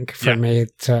game, I think, for me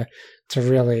to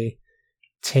really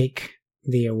take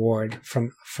the award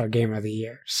for Game of the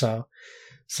Year. So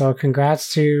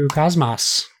congrats to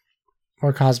Cosmos,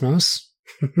 or Cosmos.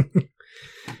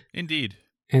 Indeed.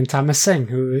 And Thomas Singh,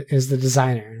 who is the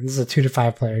designer. This is a 2 to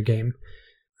 5 player game.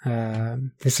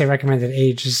 They say recommended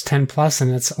age is 10 plus,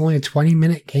 and it's only a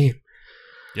 20-minute game.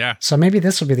 Yeah. So maybe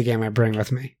this will be the game I bring with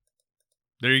me.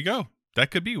 There you go.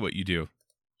 That could be what you do.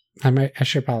 I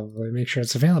should probably make sure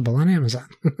it's available on Amazon.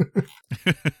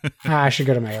 I should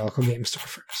go to my local game store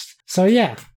first. So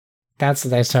yeah, that's the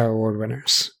Dice Tower Award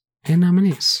winners and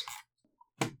nominees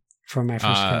for my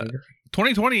first category.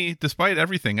 2020, despite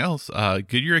everything else,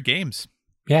 good year of games.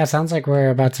 Yeah, it sounds like we're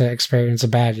about to experience a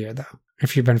bad year, though,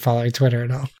 if you've been following Twitter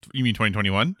at all. You mean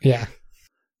 2021? Yeah.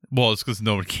 Well, it's because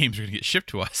no games are going to get shipped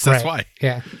to us. That's why.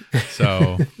 Yeah.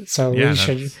 So, yeah,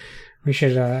 we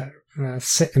should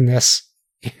sit in this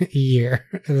year,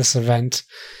 this event,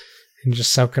 and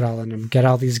just soak it all in and get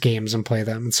all these games and play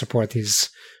them and support these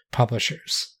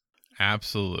publishers.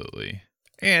 Absolutely.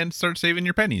 And start saving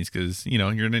your pennies because,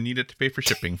 you're going to need it to pay for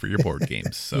shipping for your board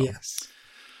games. So. Yes.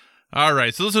 All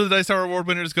right, so those are the Dice Tower Award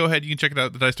winners. Go ahead, you can check it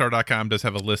out. TheDiceTower.com does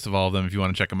have a list of all of them if you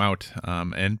want to check them out.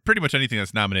 And pretty much anything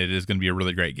that's nominated is going to be a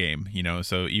really great game,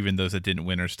 So even those that didn't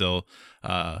win are still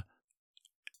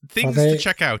things to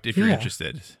check out if you're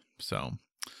interested. So,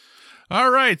 all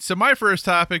right, so my first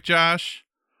topic, Josh,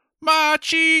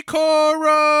 Machikoro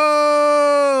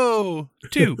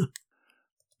 2.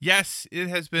 Yes, it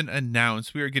has been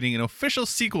announced. We are getting an official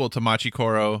sequel to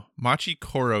Machikoro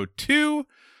 2.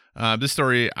 This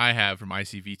story I have from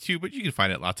ICV2, but you can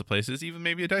find it lots of places, even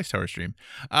maybe a Dice Tower stream.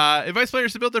 Invites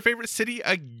players to build their favorite city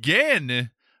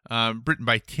again. Written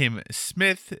by Tim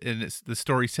Smith, and the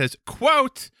story says,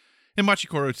 quote, in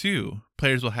Machikoro 2,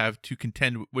 players will have to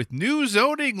contend with new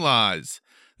zoning laws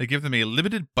that give them a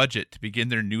limited budget to begin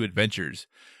their new adventures.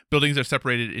 Buildings are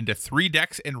separated into 3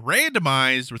 decks and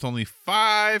randomized with only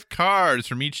 5 cards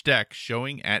from each deck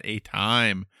showing at a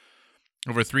time.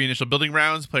 Over 3 initial building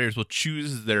rounds, players will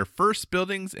choose their first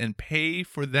buildings and pay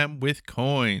for them with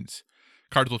coins.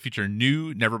 Cards will feature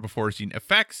new, never-before-seen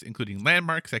effects, including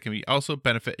landmarks that can also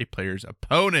benefit a player's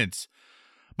opponents.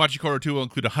 Machikoro 2 will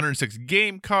include 106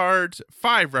 game cards,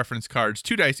 5 reference cards,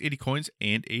 2 dice, 80 coins,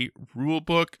 and a rule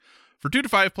book. For 2 to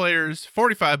 5 players,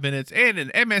 45 minutes, and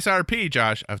an MSRP,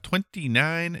 Josh, of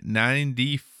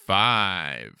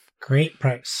 $29.95. Great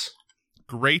price.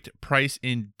 Great price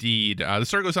indeed. The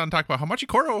story goes on to talk about how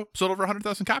Machikoro sold over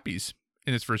 100,000 copies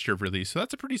in its first year of release. So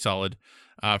that's a pretty solid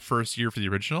first year for the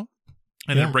original.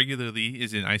 And it regularly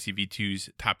is in ICV2's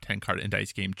top 10 card and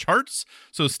dice game charts.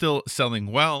 So still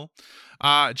selling well.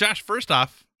 Josh, first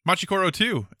off, Machikoro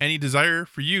 2. Any desire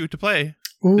for you to play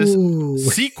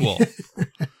this sequel?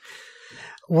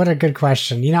 What a good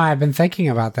question. I've been thinking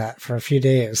about that for a few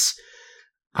days.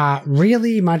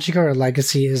 Really, Machikoro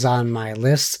Legacy is on my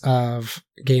list of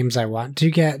games I want to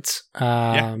get.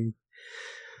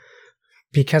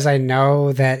 Because I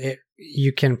know that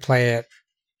you can play it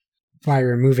by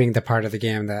removing the part of the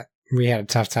game that we had a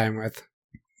tough time with,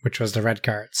 which was the red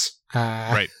cards.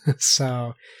 Right.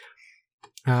 So,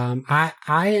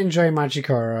 I enjoy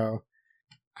Machikoro.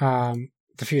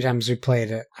 The few times we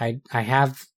played it, I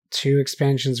have 2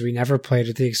 expansions. We never played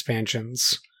with the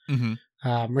expansions,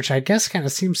 which I guess kind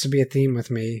of seems to be a theme with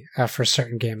me for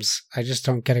certain games. I just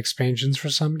don't get expansions for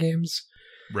some games.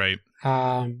 Right.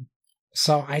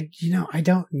 So I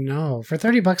don't know. For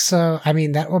 $30 though,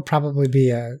 that will probably be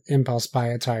a impulse buy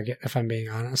at Target, if I'm being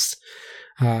honest.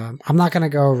 I'm not going to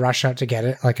go rush out to get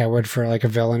it like I would for like a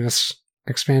Villainous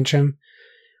expansion.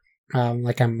 I'm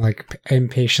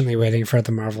impatiently waiting for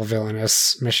the Marvel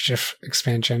Villainous Mischief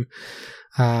expansion.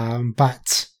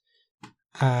 But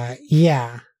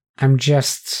I'm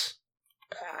just,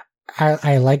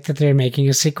 I like that they're making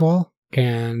a sequel,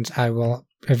 and I will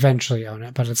eventually own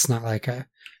it, but it's not like a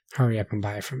hurry up and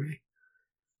buy it for me.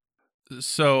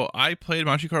 So I played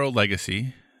Machikoro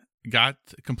Legacy,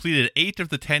 completed 8 of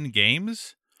the 10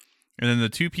 games, and then the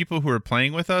 2 people who were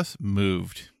playing with us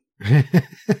moved.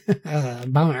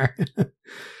 Bummer.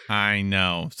 I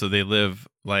know. So they live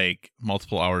like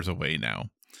multiple hours away now.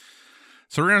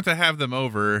 So we're going to have them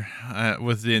over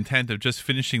with the intent of just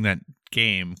finishing that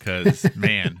game because,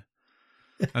 man,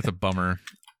 that's a bummer.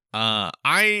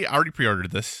 I already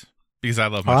pre-ordered this because I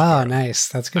love Machikoro. Oh, nice.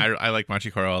 That's good. I like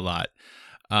Machikoro a lot.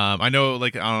 I know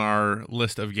like on our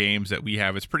list of games that we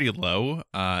have, it's pretty low.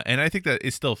 And I think that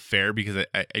it's still fair because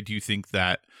I do think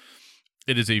that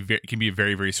it is can be a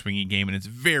very, very swingy game, and it's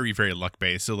very, very luck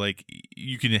based. So like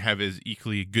you can have as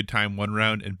equally good time one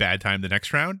round and bad time the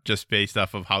next round, just based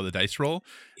off of how the dice roll.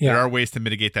 Yeah. There are ways to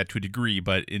mitigate that to a degree,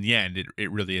 but in the end,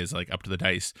 it really is like up to the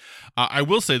dice. I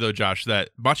will say though, Josh,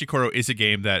 that Machikoro is a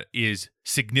game that is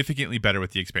significantly better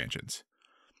with the expansions,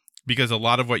 because a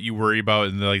lot of what you worry about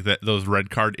and those red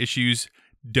card issues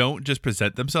don't just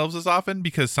present themselves as often,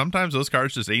 because sometimes those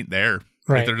cards just ain't there.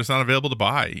 Right. Like they're just not available to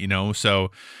buy,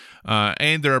 So.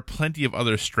 And there are plenty of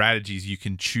other strategies you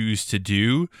can choose to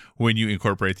do when you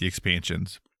incorporate the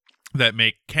expansions that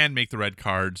can make the red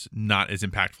cards not as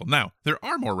impactful. Now, there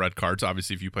are more red cards,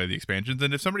 obviously, if you play the expansions,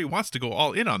 and if somebody wants to go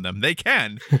all in on them, they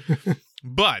can.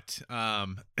 But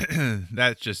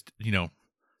that just,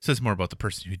 says more about the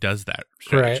person who does that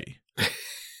strategy. Right.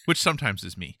 Which sometimes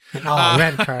is me.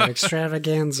 Red card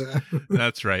extravaganza.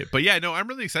 That's right. But yeah, no, I'm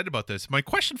really excited about this. My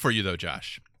question for you, though,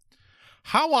 Josh.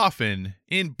 How often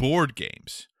in board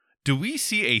games do we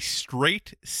see a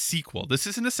straight sequel? This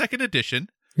isn't a second edition.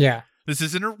 Yeah. This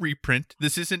isn't a reprint.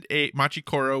 This isn't a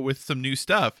Machikoro with some new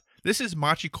stuff. This is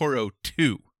Machikoro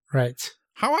 2. Right.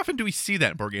 How often do we see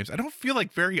that in board games? I don't feel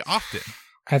like very often.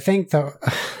 I think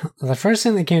the first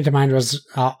thing that came to mind was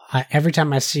every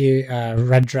time I see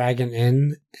Red Dragon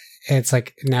Inn, it's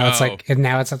like now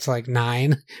it's up to like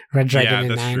 9 Red Dragon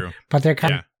Inn 9. True. But they're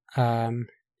kind of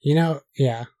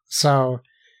yeah. So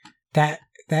that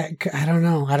I don't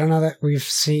know. I don't know that we've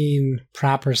seen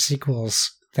proper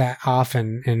sequels that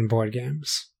often in board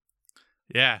games.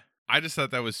 Yeah, I just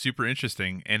thought that was super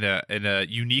interesting and a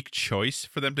unique choice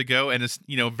for them to go. And it's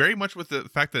very much with the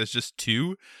fact that it's just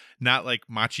 2, not like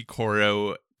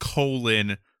Machikoro :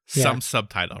 some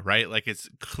subtitle, right? Like it's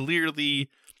clearly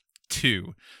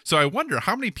 2. So I wonder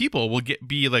how many people will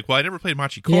be like, well, I never played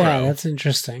Machikoro. Yeah, that's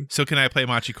interesting. So can I play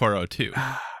Machikoro 2?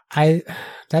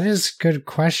 That is a good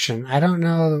question. I don't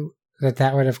know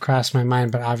that would have crossed my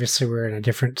mind, but obviously we're in a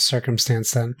different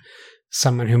circumstance than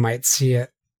someone who might see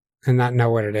it and not know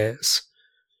what it is.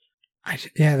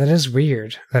 That is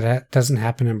weird that doesn't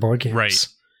happen in board games. Right.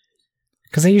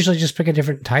 Because they usually just pick a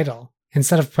different title.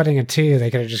 Instead of putting a 2, they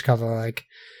could have just called it like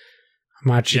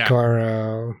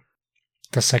Machikoro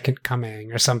The Second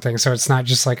Coming or something. So it's not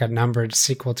just like a numbered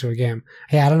sequel to a game.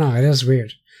 Yeah, I don't know. It is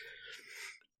weird.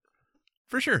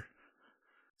 For sure.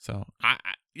 So I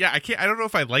don't know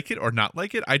if I like it or not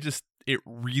like it. It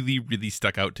really, really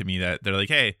stuck out to me that they're like,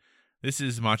 hey, this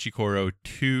is Machikoro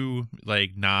 2,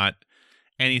 like not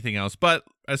anything else. But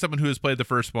as someone who has played the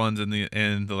first ones and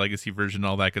the legacy version,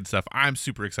 all that good stuff, I'm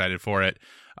super excited for it.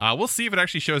 We'll see if it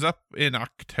actually shows up in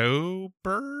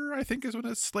October, I think is when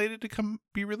it's slated to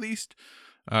be released.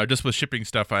 Just with shipping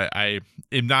stuff, I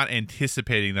am not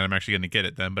anticipating that I'm actually going to get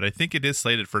it then, but I think it is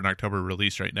slated for an October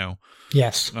release right now.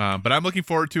 Yes. But I'm looking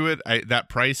forward to it. That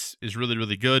price is really,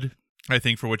 really good. I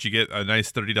think for what you get, a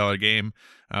nice $30 game.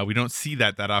 We don't see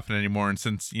that often anymore. And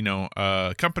since,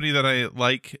 a company that I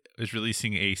like is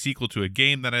releasing a sequel to a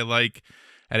game that I like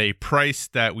at a price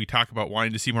that we talk about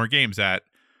wanting to see more games at,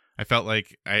 I felt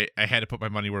like I had to put my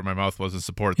money where my mouth was and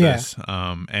support this.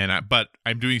 But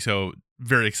I'm doing so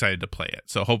very excited to play it.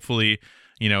 So hopefully,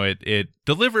 it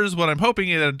delivers what I'm hoping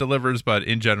it delivers. But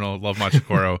in general, love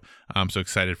Machikoro. I'm so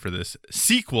excited for this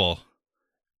sequel.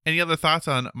 Any other thoughts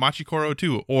on Machikoro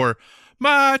 2 or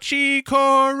Machikoro?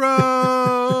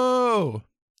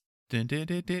 Dun, dun,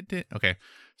 dun, dun, dun. Okay,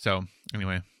 so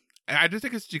anyway, I just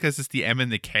think it's because it's the M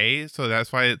and the K, so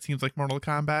that's why it seems like Mortal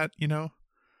Kombat.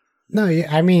 No,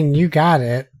 I mean, you got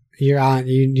it. You're on.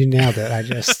 You nailed it. I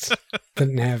just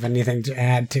didn't have anything to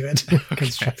add to it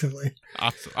constructively.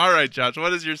 Awesome. All right, Josh.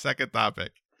 What is your second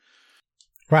topic?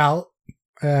 Well,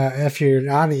 if you're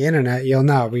on the internet, you'll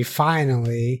know we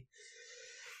finally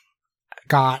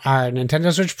got our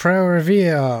Nintendo Switch Pro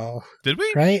reveal. Did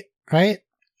we? Right?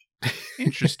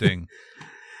 Interesting.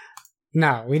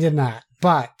 No, we did not.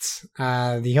 But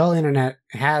the whole internet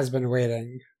has been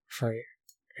waiting for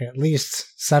at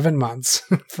least 7 months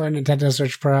for a Nintendo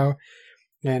Switch Pro.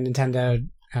 And Nintendo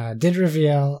did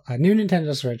reveal a new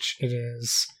Nintendo Switch. It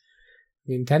is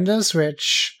Nintendo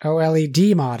Switch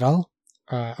OLED model,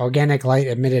 organic light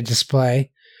emitted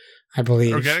display, I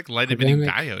believe. Organic light emitting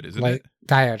diode, isn't it?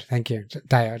 Diode, thank you.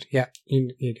 Diode, yeah,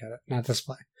 you got it, not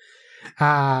display.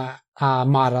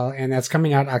 Model, and that's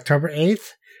coming out October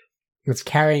 8th. It's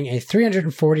carrying a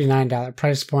 $349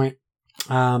 price point.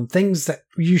 Things that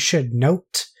you should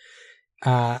note,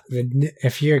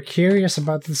 if you're curious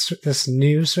about this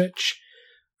new Switch,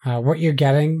 what you're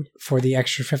getting for the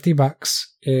extra $50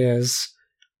 is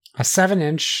a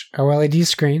 7-inch OLED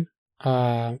screen,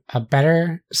 a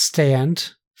better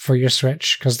stand for your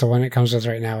Switch, because the one it comes with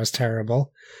right now is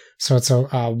terrible. So it's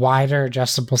a wider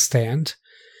adjustable stand,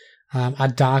 a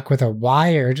dock with a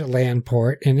wired LAN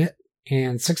port in it,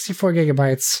 and 64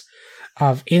 gigabytes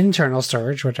of internal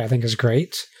storage, which I think is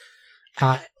great.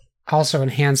 Also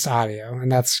enhanced audio,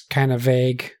 and that's kind of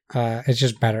vague. It's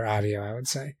just better audio, I would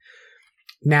say.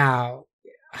 Now,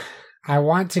 I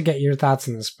want to get your thoughts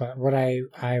on this, but what I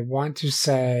want to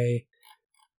say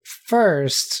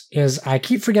first is I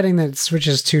keep forgetting that Switch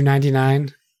is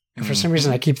 $299. And for some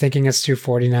reason, I keep thinking it's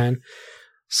 $249.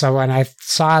 So when I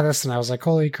saw this and I was like,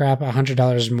 holy crap,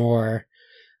 $100 more.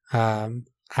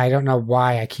 I don't know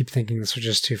why I keep thinking the Switch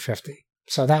is $250.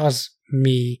 So that was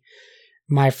me.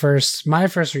 My first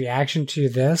reaction to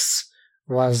this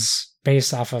was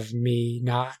based off of me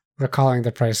not recalling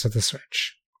the price of the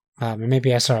Switch. And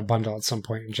maybe I saw a bundle at some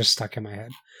point and just stuck in my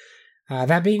head.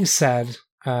 That being said,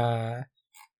 I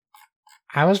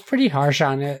was pretty harsh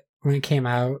on it when it came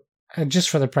out, just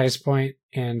for the price point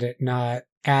and it not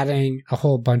adding a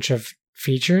whole bunch of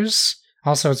features.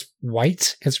 Also, it's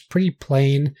white. It's pretty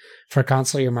plain for a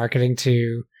console you're marketing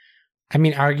to, I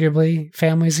mean, arguably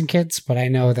families and kids, but I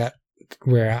know that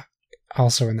we're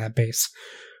also in that base.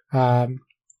 And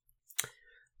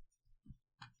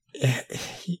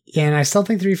I still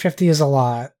think $350 is a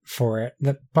lot for it,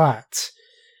 but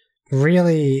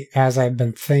really, as I've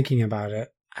been thinking about it,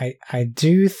 I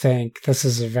do think this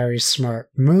is a very smart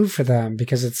move for them,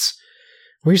 because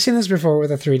we've seen this before with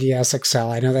the 3DS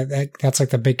XL. I know that's like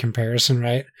the big comparison,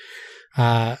 right?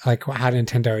 Like how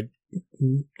Nintendo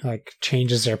like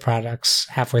changes their products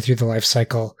halfway through the life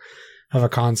cycle of a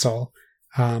console.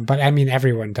 But I mean,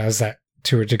 everyone does that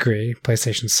to a degree.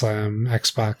 PlayStation Slim,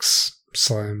 Xbox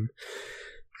Slim.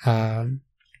 But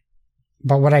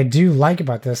what I do like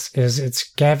about this is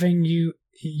it's giving you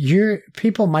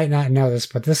people might not know this,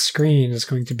 but this screen is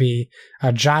going to be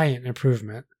a giant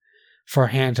improvement for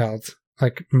handheld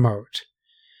like mode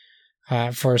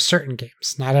for certain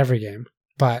games, not every game,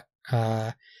 but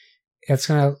it's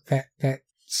gonna that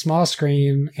small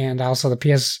screen, and also the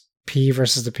PSP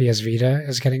versus the PS Vita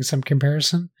is getting some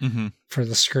comparison for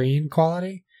the screen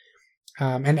quality,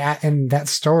 and that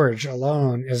storage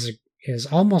alone is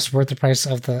almost worth the price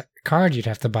of the card you'd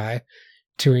have to buy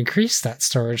to increase that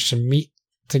storage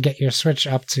to get your Switch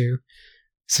up to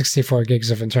 64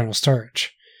 gigs of internal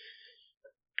storage.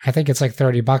 I think it's like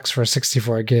 $30 for a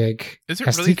 64 gig. Is it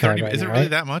SD really card 30? right Is it now, really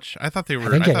right? that much? I thought they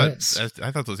were. I think it is.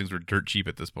 I thought those things were dirt cheap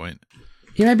at this point.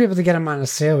 You might be able to get them on a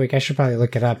sale week. I should probably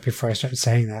look it up before I start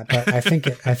saying that, but I think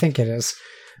it is.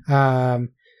 Do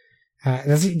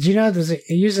you know? It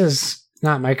uses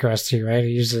not micro SD, right? It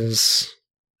uses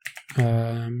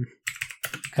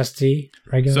SD,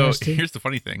 regular SD. So here's the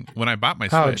funny thing: when I bought my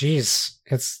Switch, oh geez,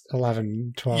 it's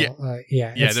 11, 12.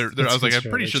 Yeah, I was like, I'm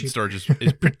pretty sure the storage is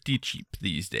pretty cheap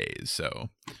these days. So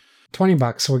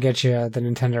 $20 will get you the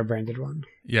Nintendo branded one.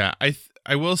 Yeah,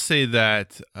 I will say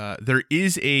that there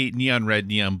is a neon red,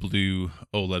 neon blue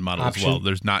OLED model option? as well.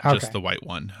 There's not just the white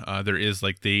one. There is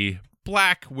like the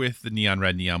black with the neon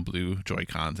red, neon blue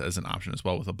Joy-Cons as an option as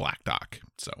well with a black dock.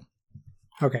 So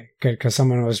okay, good, because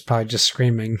someone was probably just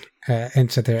screaming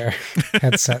into their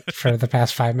headset for the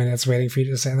past 5 minutes waiting for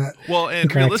you to say that. Well,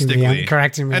 and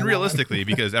realistically,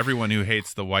 because everyone who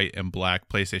hates the white and black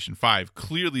PlayStation 5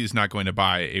 clearly is not going to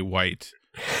buy a white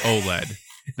OLED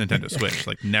Nintendo Switch.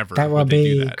 Like, never. That will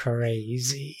be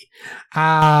crazy.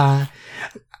 I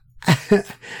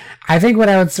think what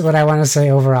I want to say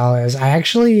overall is I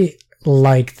actually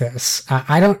like this.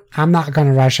 I'm not going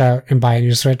to rush out and buy a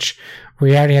new Switch.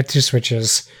 We already have 2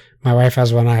 Switches. My wife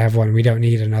has one, I have one. We don't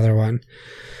need another one.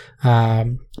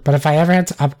 But if I ever had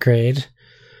to upgrade,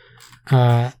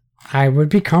 I would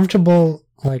be comfortable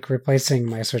like replacing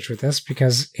my Switch with this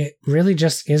because it really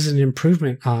just is an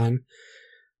improvement on.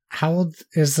 How old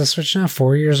is the Switch now?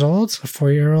 4 years old? A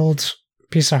 4-year-old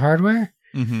piece of hardware?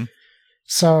 Mm-hmm.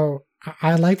 So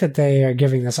I like that they are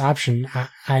giving this option.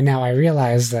 I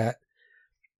realize that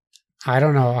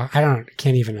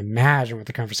can't even imagine what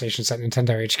the conversations at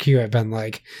Nintendo HQ have been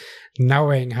like,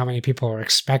 knowing how many people are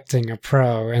expecting a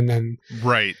Pro and then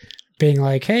being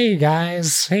like, hey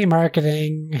guys, hey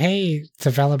marketing, hey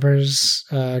developers,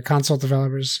 console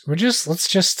developers, let's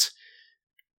just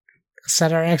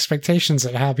set our expectations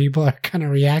at how people are going to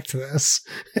react to this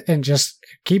and just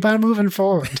keep on moving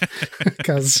forward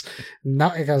because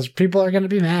people are going to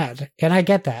be mad. And I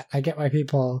get that. I get why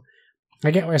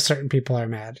certain people are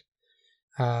mad.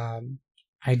 I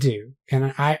do.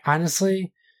 And I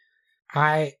honestly,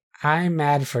 I'm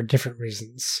mad for different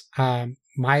reasons. My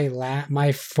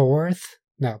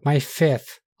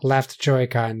fifth left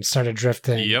Joy-Con started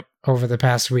drifting over the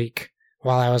past week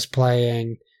while I was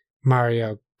playing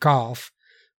Mario Golf,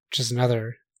 which is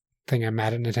another thing I'm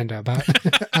mad at Nintendo about.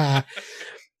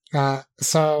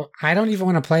 So I don't even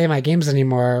want to play my games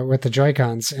anymore with the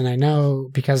Joy-Cons, and I know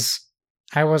because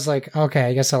I was like, okay,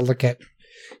 I guess I'll look at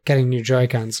getting new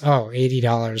Joy-Cons. Oh,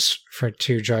 $80 for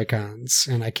 2 Joy-Cons,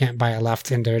 and I can't buy a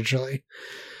left individually.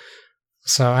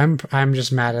 So I'm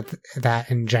just mad at that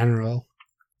in general.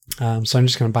 So I'm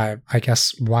just going to buy, I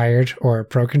guess, wired or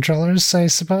Pro controllers, I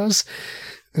suppose,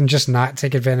 and just not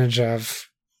take advantage of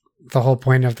the whole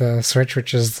point of the Switch,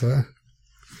 which is the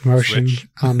motion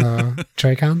on the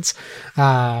Joy-Cons.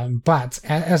 But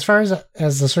as far as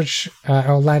the Switch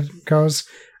OLED goes,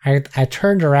 I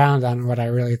turned around on what I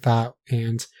really thought,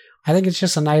 and I think it's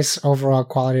just a nice overall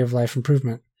quality of life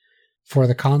improvement for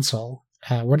the console.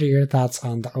 What are your thoughts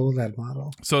on the OLED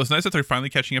model? So it's nice that they're finally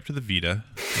catching up to the Vita.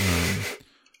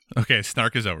 Okay,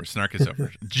 snark is over.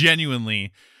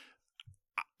 Genuinely,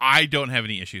 I don't have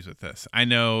any issues with this. I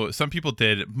know some people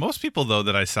did. Most people, though,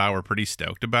 that I saw were pretty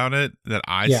stoked about it, that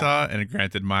I saw. And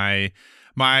granted, my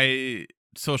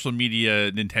social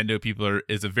media Nintendo people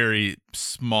is a very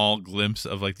small glimpse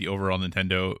of like the overall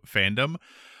Nintendo fandom.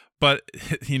 But,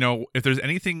 you know, if there's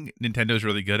anything Nintendo is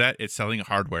really good at, it's selling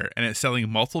hardware. And it's selling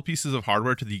multiple pieces of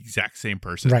hardware to the exact same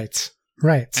person. Right.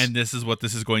 And this is what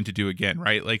this is going to do again,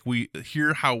 right? Like, we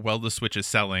hear how well the Switch is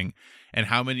selling and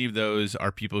how many of those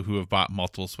are people who have bought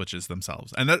multiple Switches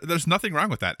themselves. And there's nothing wrong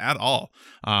with that at all.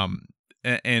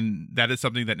 And that is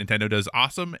something that Nintendo does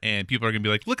awesome. And people are going to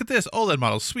be like, look at this OLED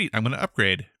model. Sweet. I'm going to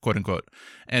upgrade, quote unquote.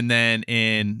 And then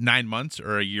in 9 months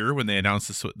or a year, when they announce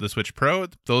the Switch Pro,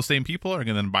 those same people are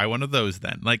going to buy one of those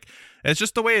then. Like, it's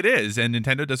just the way it is. And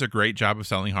Nintendo does a great job of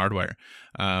selling hardware.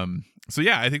 So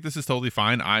yeah, I think this is totally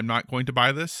fine. I'm not going to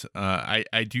buy this.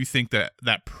 I do think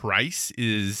that price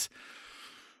is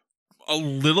a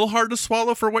little hard to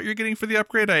swallow for what you're getting for the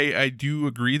upgrade. I do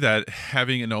agree that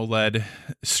having an OLED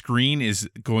screen is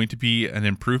going to be an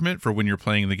improvement for when you're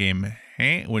playing the game,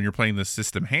 when you're playing the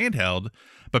system handheld,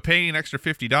 but paying an extra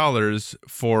 $50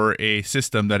 for a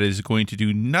system that is going to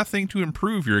do nothing to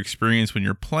improve your experience when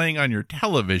you're playing on your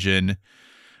television.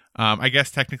 I guess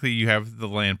technically you have the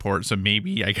LAN port, so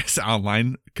maybe I guess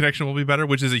online connection will be better,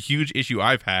 which is a huge issue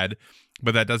I've had,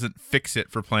 but that doesn't fix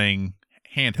it for playing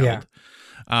handheld.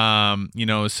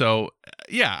 Yeah. So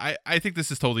yeah, I think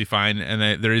this is totally fine.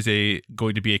 And there is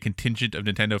going to be a contingent of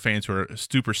Nintendo fans who are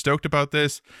super stoked about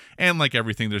this. And like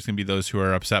everything, there's going to be those who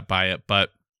are upset by it.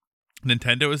 But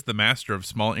Nintendo is the master of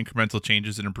small incremental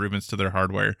changes and improvements to their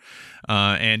hardware.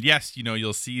 And yes,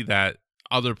 you'll see that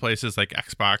other places like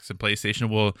Xbox and PlayStation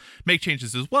will make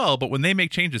changes as well. But when they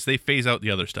make changes, they phase out the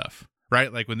other stuff,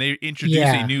 right? Like when they introduce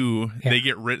a new, they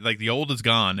get rid, like the old is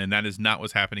gone. And that is not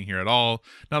what's happening here at all.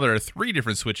 Now there are 3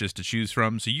 different Switches to choose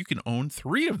from. So you can own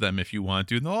 3 of them if you want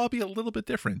to. And they'll all be a little bit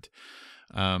different.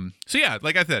 So yeah,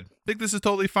 like I said, I think this is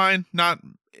totally fine. Not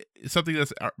something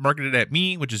that's marketed at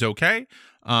me, which is okay.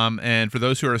 And for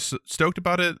those who are stoked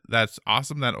about it, that's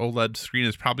awesome. That OLED screen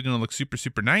is probably going to look super,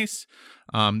 super nice.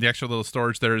 The extra little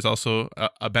storage there is also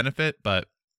a benefit. But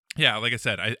yeah, like I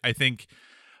said, I think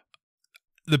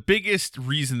the biggest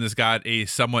reason this got a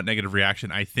somewhat negative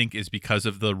reaction, I think, is because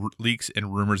of the leaks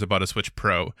and rumors about a Switch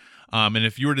Pro. And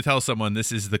if you were to tell someone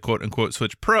this is the quote-unquote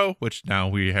Switch Pro, which now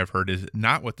we have heard is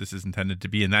not what this is intended to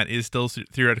be, and that is still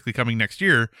theoretically coming next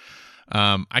year,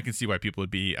 I can see why people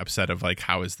would be upset of like,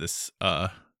 how is this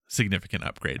a significant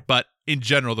upgrade? But in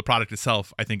general, the product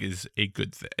itself, I think, is a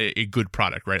good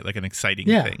product, right? Like an exciting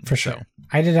thing. Yeah, for sure. So.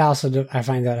 I did also I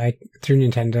find that through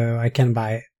Nintendo, I can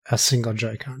buy a single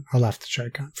Joy-Con, a left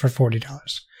Joy-Con, for $40.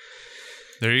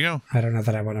 There you go. I don't know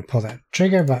that I want to pull that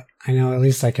trigger, but I know at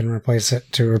least I can replace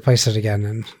it again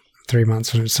in 3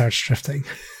 months when it starts drifting.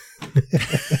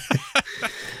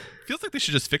 Feels like they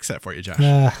should just fix that for you,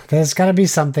 Josh. There's got to be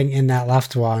something in that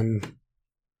left one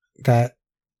that,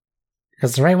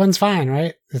 because the right one's fine,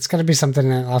 right? It's got to be something in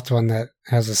that left one that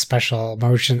has a special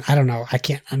motion. I don't know. I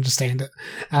can't understand it.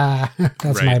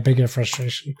 That's my bigger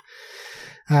frustration.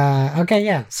 Okay,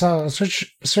 yeah. So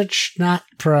Switch not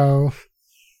Pro.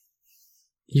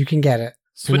 You can get it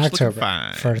Switch in October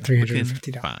for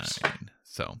 $350.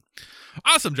 So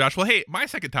awesome, Josh. Well, hey, my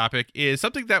second topic is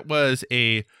something that was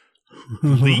a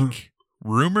leak,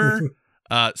 rumor,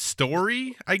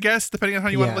 story, I guess, depending on how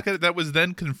you want to look at it, that was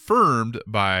then confirmed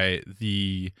by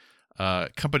the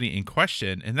company in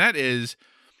question, and that is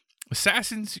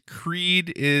Assassin's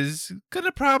Creed is going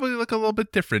to probably look a little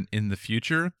bit different in the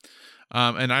future.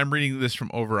 And I'm reading this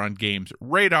from over on Games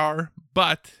Radar,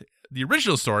 but the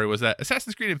original story was that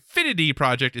Assassin's Creed Infinity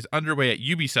project is underway at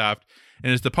Ubisoft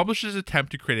and is the publisher's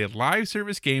attempt to create a live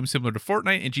service game similar to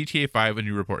Fortnite and GTA 5, a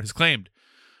new report has claimed.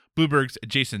 Bloomberg's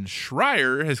Jason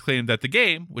Schreier has claimed that the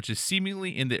game, which is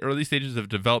seemingly in the early stages of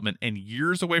development and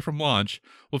years away from launch,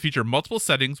 will feature multiple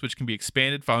settings which can be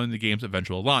expanded following the game's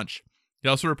eventual launch. He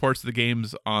also reports that the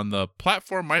games on the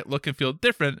platform might look and feel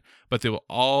different, but they will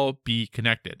all be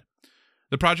connected.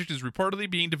 The project is reportedly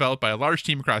being developed by a large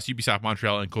team across Ubisoft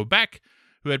Montreal and Quebec,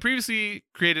 who had previously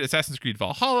created Assassin's Creed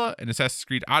Valhalla and Assassin's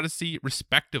Creed Odyssey,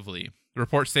 respectively. The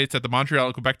report states that the Montreal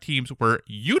and Quebec teams were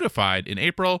unified in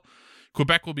April.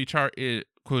 Quebec will be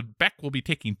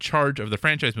taking charge of the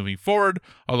franchise moving forward,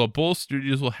 although both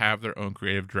studios will have their own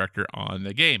creative director on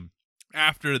the game.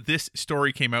 After this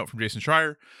story came out from Jason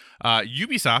Schreier,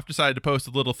 Ubisoft decided to post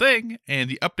a little thing, and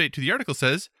the update to the article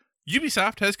says,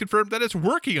 Ubisoft has confirmed that it's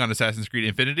working on Assassin's Creed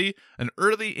Infinity, an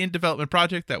early in-development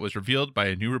project that was revealed by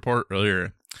a new report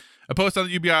earlier. A post on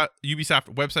the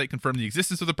Ubisoft website confirmed the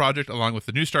existence of the project, along with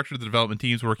the new structure of the development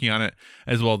teams working on it,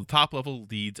 as well as the top-level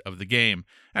leads of the game.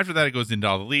 After that, it goes into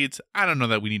all the leads. I don't know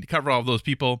that we need to cover all of those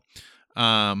people.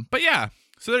 But yeah,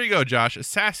 so there you go, Josh.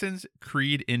 Assassin's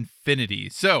Creed Infinity.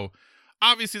 So,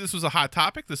 obviously, this was a hot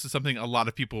topic. This is something a lot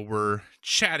of people were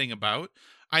chatting about.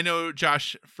 I know,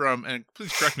 Josh, and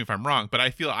please correct me if I'm wrong, but I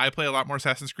feel I play a lot more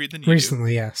Assassin's Creed than you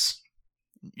recently, do.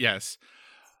 Yes.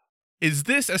 Is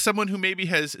this, as someone who maybe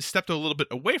has stepped a little bit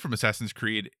away from Assassin's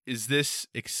Creed, is this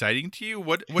exciting to you?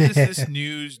 What does this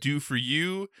news do for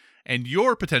you and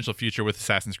your potential future with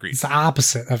Assassin's Creed? It's the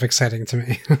opposite of exciting to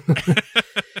me.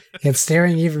 It's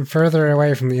steering even further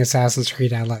away from the Assassin's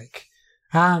Creed I like.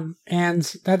 And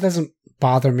that doesn't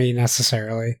bother me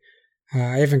necessarily.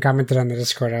 I even commented on the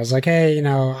Discord. I was like, hey,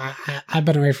 I've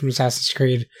been away from Assassin's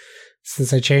Creed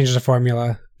since I changed the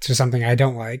formula to something I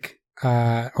don't like,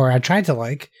 or I tried to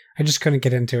like. I just couldn't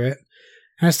get into it.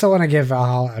 And I still want to give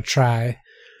Valhalla a try.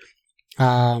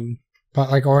 But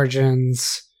like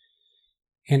Origins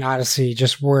and Odyssey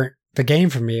just weren't the game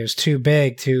for me. It was too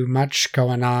big, too much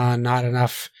going on, not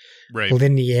enough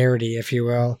linearity, if you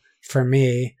will, for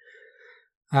me.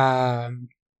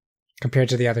 Compared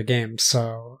to the other games.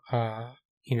 So,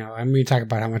 and we talk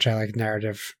about how much I like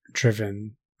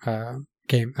narrative-driven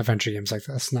adventure games like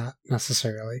this, not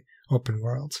necessarily open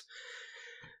worlds.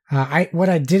 What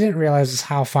I didn't realize is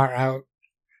how far out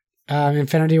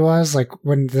Infinity was. Like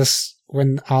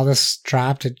when all this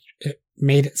dropped, it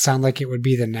made it sound like it would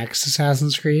be the next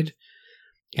Assassin's Creed,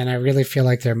 and I really feel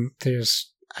like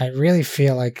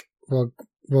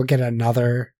we'll get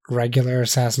another regular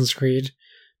Assassin's Creed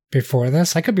before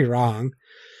this. I could be wrong,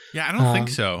 Yeah, I don't think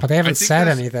so. But they haven't said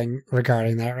that's- anything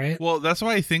regarding that, right? Well, that's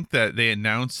why I think that they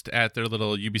announced at their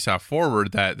little Ubisoft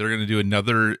Forward that they're going to do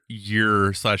another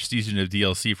year/season of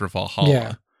DLC for Valhalla,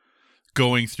 Yeah.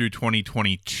 going through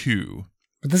 2022.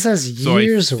 But this says So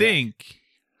years I away. think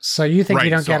So you think Right,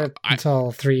 you don't so get it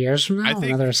until 3 years from now? I think-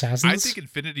 Another Assassin's? I think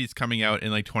Infinity is coming out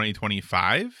in like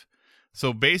 2025.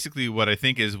 So basically, what I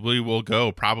think is we will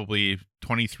go probably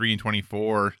 23 and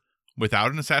 24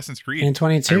 without an Assassin's Creed. in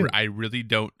 22. I really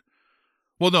don't.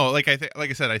 Well, no, like I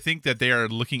said, I think that they are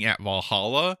looking at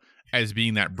Valhalla as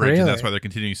being that bridge, and that's Really? why they're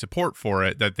continuing support for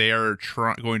it. That they are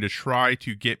going to try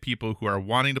to get people who are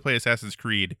wanting to play Assassin's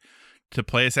Creed to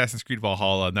play Assassin's Creed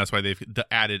Valhalla, and that's why they've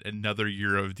added another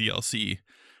year of DLC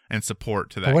and support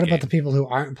to that. But what game. about the people who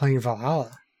aren't playing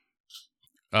Valhalla?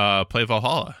 Play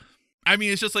Valhalla? I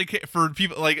mean, it's just like for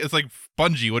people, like it's like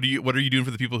Bungie. What are you doing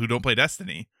for the people who don't play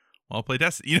Destiny? Well, play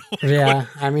Destiny. You know? Like, Yeah,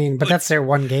 I mean, but that's their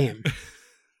one game.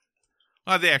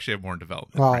 They actually have more in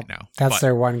development Well, right now. that's but-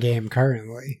 their one game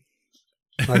currently.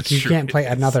 Like, That's you true, can't it play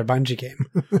is. another Bungie game.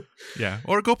 Yeah,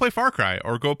 or go play Far Cry,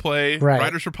 or go play Right.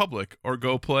 Riders Republic, or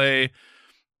go play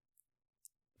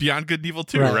Beyond Good and Evil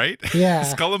 2, Right. right? Yeah.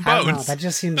 Skull and I don't know. Bones, That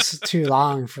just seems too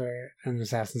long for an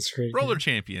Assassin's Creed Roller game.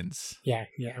 Champions. Yeah,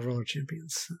 Roller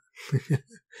Champions.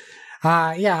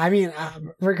 Yeah, I mean,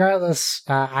 regardless,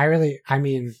 I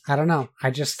don't know.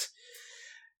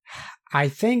 I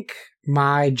think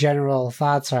my general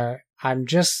thoughts are, I'm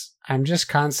just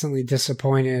constantly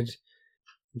disappointed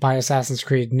by Assassin's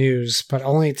Creed news, but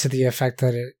only to the effect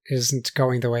that it isn't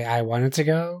going the way I want it to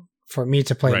go for me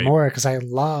to play Right. more, because I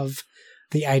love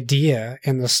the idea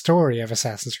and the story of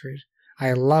Assassin's Creed.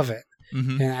 I love it.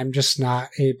 Mm-hmm. And I'm just not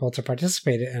able to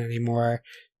participate in it anymore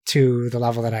to the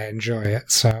level that I enjoy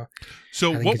it. So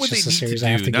So I think what it's would they just a need series to I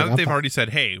have do to now give that up they've on. already said,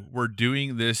 "Hey, we're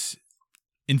doing this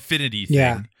Infinity thing"?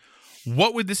 Yeah.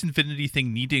 What would this Infinity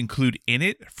thing need to include in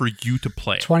it for you to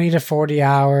play? 20 to 40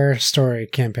 hour story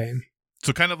campaign.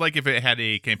 So kind of like if it had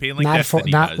a campaign like not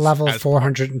Destiny not does, level as part-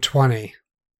 420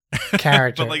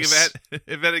 characters. But like if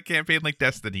it had a campaign like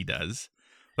Destiny does,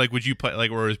 like would you play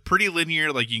like where it was pretty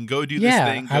linear, like you can go do this Yeah,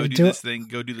 thing, I go would do do this it- thing,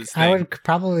 go do this thing. I would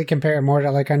probably compare it more to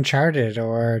like Uncharted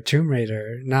or Tomb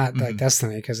Raider, not like Mhm.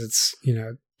 Destiny, because it's,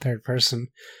 third person.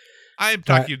 I'm but-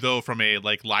 talking though from a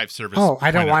like live service. Oh, I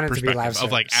don't point of want it to be perspective live service.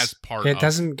 of like as part It of.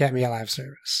 doesn't get me a live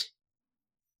service.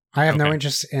 I have no Okay.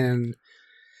 interest in.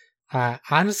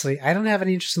 Honestly, I don't have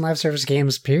any interest in live service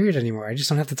games. Period. Anymore. I just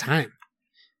don't have the time.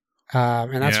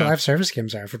 And that's Yeah. what live service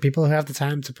games are for people who have the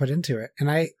time to put into it. And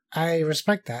I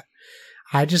respect that.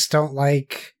 I just don't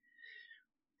like.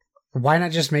 Why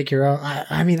not just make your own?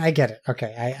 I mean, I get it.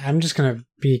 Okay, I'm just gonna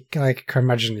be like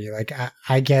curmudgeon-y. Like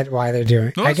I get why they're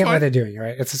doing. No, I that's get why fine. they're doing it.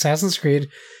 Right? It's Assassin's Creed.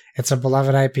 It's a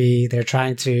beloved IP. They're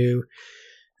trying to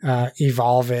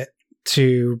evolve it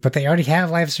to, but they already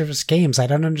have live service games. I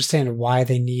don't understand why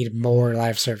they need more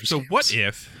live service. So games. what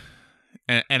if?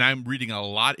 And I'm reading a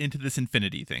lot into this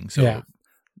Infinity thing. So, Yeah.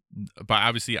 but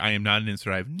obviously I am not an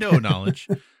insider. I have no knowledge.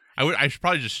 I should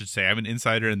probably just say I'm an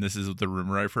insider, and this is the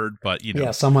rumor I've heard. But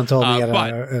Yeah, someone told me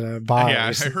but- at a bar. yeah, I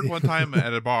recently. heard one time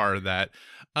at a bar that,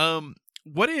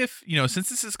 what if, since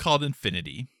this is called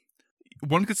Infinity,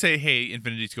 one could say, hey,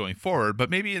 Infinity's going forward, but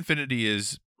maybe Infinity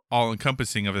is all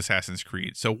encompassing of Assassin's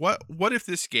Creed. So what if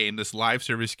this game, this live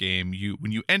service game,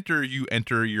 when you enter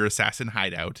your assassin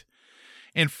hideout,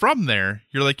 and from there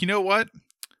you're like, you know what?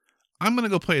 I'm gonna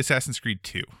go play Assassin's Creed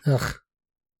 2. Ugh.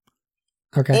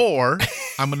 Okay. Or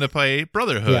I'm going to play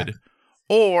Brotherhood,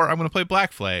 or I'm going to play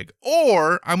Black Flag,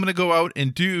 or I'm going to go out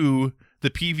and do the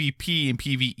PvP and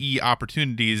PvE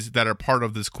opportunities that are part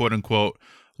of this quote unquote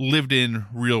lived in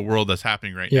real world that's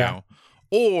happening right Yeah. now.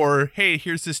 Or, hey,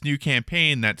 here's this new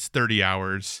campaign that's 30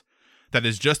 hours that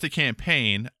is just a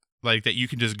campaign like that you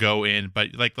can just go in.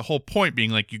 But like the whole point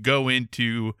being like you go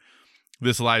into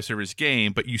this live service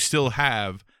game, but you still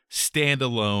have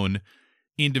standalone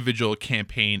individual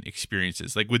campaign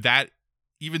experiences. Like would that,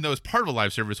 even though it's part of a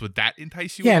live service, would that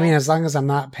entice you? Yeah, at I mean, all? as long as I'm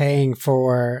not paying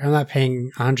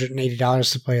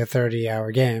 $180 to play a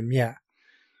 30-hour game, yeah.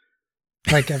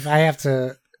 Like if I have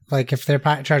to, like if they're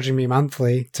charging me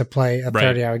monthly to play a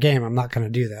Right. 30-hour game, I'm not going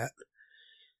to do that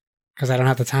because I don't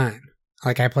have the time.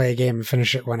 Like I play a game and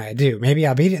finish it when I do. Maybe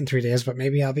I'll beat it in 3 days, but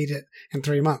maybe I'll beat it in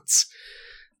 3 months.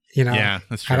 Yeah,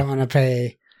 that's true. I don't want to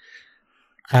pay.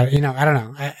 I don't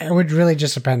know. It would really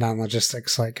just depend on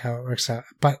logistics, like how it works out.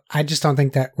 But I just don't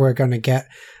think that we're going to get.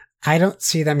 I don't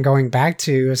see them going back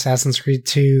to Assassin's Creed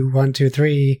 2, 1, 2,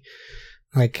 3.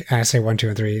 Like I say 1, 2,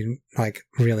 and 3. Like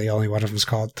really, only one of them's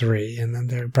called 3, and then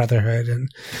they're Brotherhood, and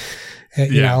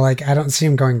you know, like I don't see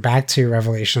them going back to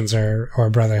Revelations or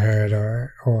Brotherhood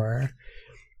or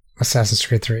Assassin's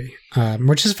Creed 3,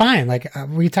 which is fine. Like,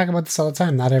 we talk about this all the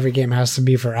time. Not every game has to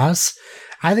be for us.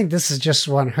 I think this is just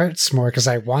one hurts more because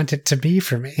I want it to be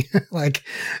for me. Like,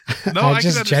 No, I I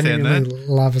just can understand genuinely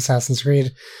love Assassin's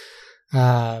Creed.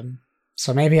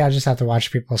 So maybe I'll just have to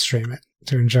watch people stream it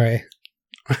to enjoy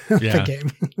the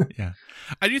game. Yeah.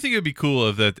 I do think it would be cool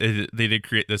if they did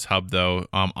create this hub, though,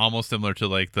 almost similar to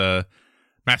like the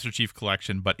Master Chief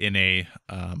Collection, but in a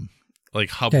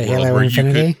like hub world Halo where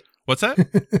Infinity. you could. What's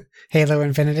that? Halo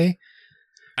Infinity.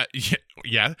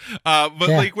 Yeah. But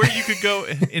like where you could go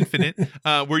Infinite,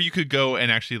 where you could go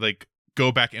and actually like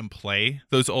go back and play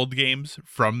those old games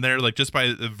from there, like just by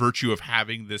the virtue of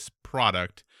having this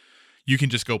product, you can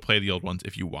just go play the old ones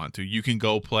if you want to. You can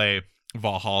go play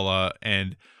Valhalla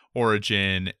and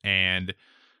Origin and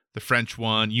the French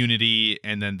one, Unity,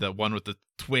 and then the one with the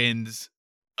twins.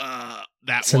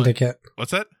 That Syndicate. one.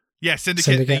 What's that? Yeah,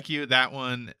 Syndicate. Thank you. That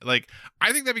one. Like,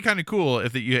 I think that'd be kind of cool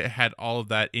if you had all of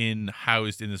that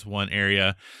housed in this one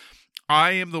area.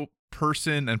 I am the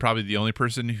person, and probably the only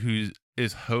person, who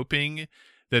is hoping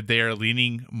that they are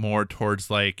leaning more towards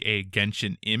like a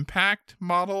Genshin Impact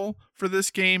model for this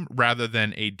game rather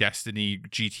than a Destiny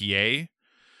GTA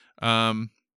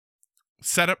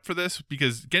setup for this,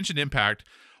 because Genshin Impact,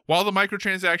 while the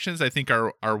microtransactions I think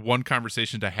are one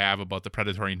conversation to have about the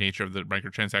predatory nature of the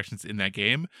microtransactions in that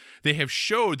game, they have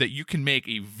showed that you can make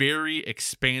a very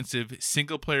expansive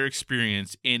single player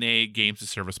experience in a games as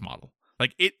service model.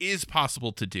 Like, it is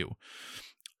possible to do.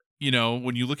 You know,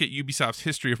 when you look at Ubisoft's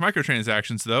history of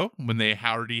microtransactions, though, when they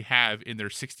already have in their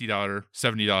 $60,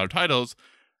 $70 titles,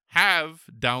 have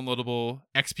downloadable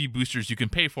XP boosters you can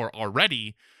pay for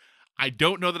already, I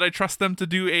don't know that I trust them to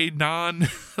do a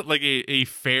like a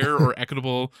fair or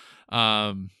equitable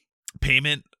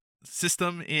payment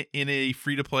system in a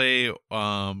free-to-play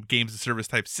games and service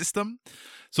type system.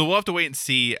 So we'll have to wait and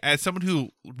see. As someone who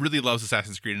really loves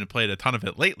Assassin's Creed and played a ton of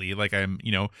it lately, like I'm,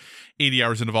 80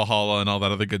 hours into Valhalla and all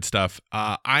that other good stuff,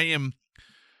 I am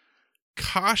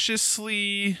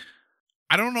cautiously...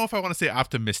 I don't know if I want to say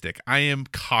optimistic. I am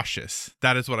cautious.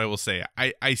 That is what I will say.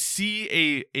 I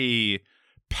see a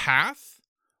path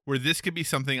where this could be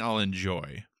something I'll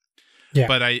enjoy. Yeah.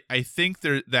 But I think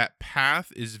that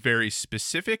path is very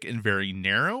specific and very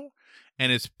narrow,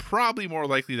 and it's probably more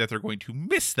likely that they're going to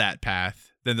miss that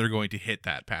path than they're going to hit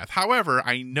that path. However,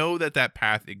 I know that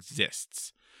path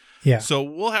exists. Yeah. So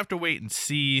we'll have to wait and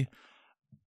see.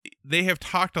 They have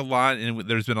talked a lot, and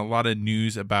there's been a lot of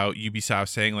news about Ubisoft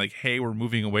saying like, hey, we're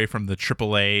moving away from the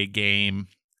AAA game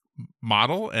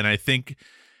model. And I think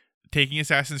taking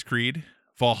Assassin's Creed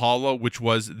Valhalla, which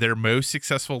was their most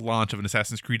successful launch of an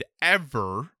Assassin's Creed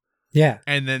ever,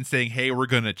 and then saying, hey, we're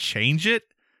going to change it,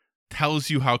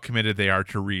 tells you how committed they are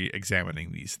to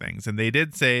re-examining these things. And they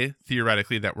did say,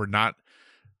 theoretically, that we're not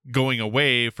going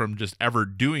away from just ever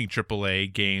doing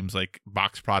AAA games like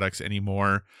box products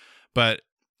anymore. But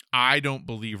I don't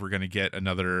believe we're going to get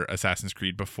another Assassin's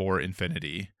Creed before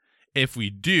Infinity. If we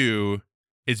do,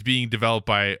 it's being developed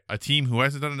by a team who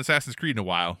hasn't done an Assassin's Creed in a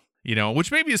while,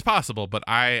 which maybe is possible, but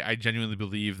I genuinely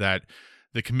believe that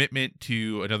the commitment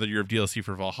to another year of DLC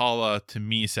for Valhalla, to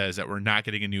me, says that we're not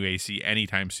getting a new AC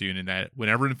anytime soon, and that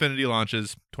whenever Infinity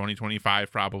launches,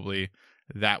 2025 probably,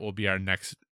 that will be our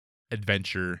next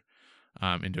adventure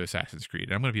into Assassin's Creed.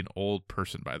 And I'm going to be an old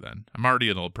person by then. I'm already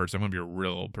an old person. I'm going to be a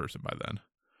real old person by then.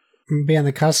 Be on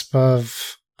the cusp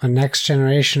of a next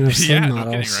generation of sim models.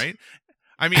 No kidding, right?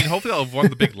 I mean, hopefully I'll have won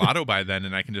the big lotto by then,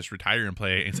 and I can just retire and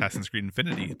play Assassin's Creed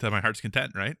Infinity to my heart's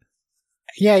content, right?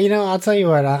 Yeah, I'll tell you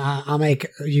what, I'll make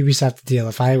Ubisoft a deal.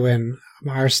 If I win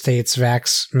our state's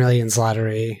Vax Millions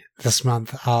lottery this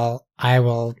month, I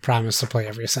will promise to play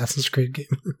every Assassin's Creed game.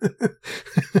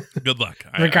 Good luck.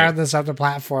 Regardless of the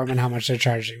platform and how much they're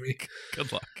charging me.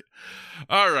 Good luck.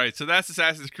 All right, so that's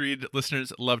Assassin's Creed.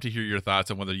 Listeners, love to hear your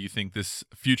thoughts on whether you think this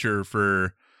future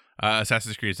for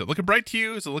Assassin's Creed, is it looking bright to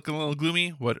you? Is it looking a little gloomy?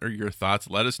 What are your thoughts?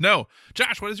 Let us know.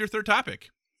 Josh, what is your third topic?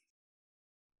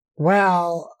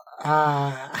 Well,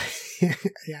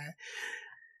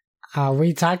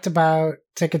 we talked about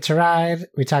Ticket to Ride.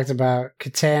 We talked about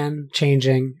Catan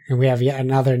changing, and we have yet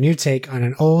another new take on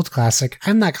an old classic.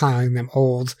 I'm not calling them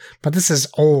old, but this is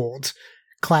old.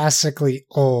 Classically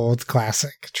old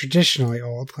classic. Traditionally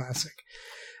old classic.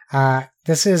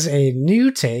 This is a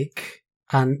new take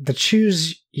on the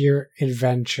choose your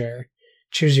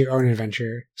own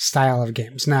adventure style of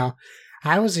games. Now,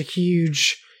 I was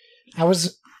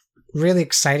really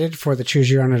excited for the choose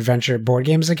your own adventure board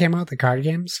games that came out, the card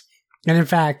games. And in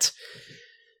fact,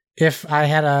 if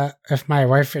my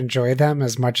wife enjoyed them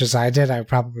as much as I did, I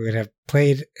probably would have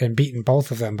played and beaten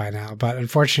both of them by now. But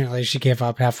unfortunately, she gave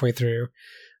up halfway through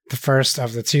the first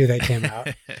of the two that came out.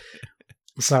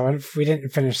 So we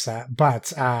didn't finish that,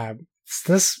 but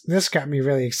this got me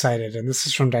really excited, and this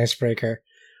is from Dicebreaker.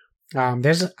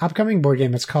 There's an upcoming board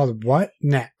game. It's called What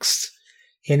Next,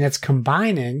 and it's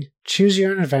combining Choose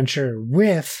Your Own Adventure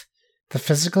with the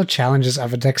physical challenges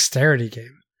of a dexterity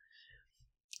game.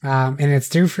 And it's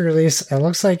due for release, it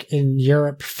looks like, in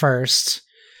Europe first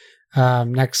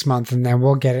next month, and then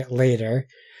we'll get it later,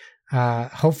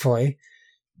 hopefully.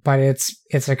 But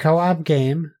it's a co-op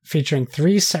game featuring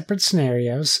 3 separate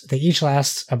scenarios. They each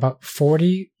last about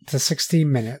 40 to 60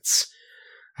 minutes.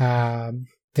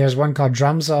 There's one called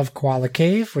Drums of Koala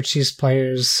Cave, which these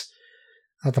players,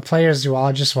 the players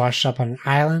zoologist washed up on an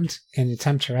island in an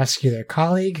attempt to rescue their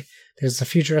colleague. There's the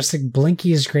futuristic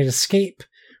Blinky's Great Escape,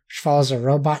 which follows a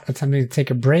robot attempting to take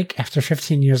a break after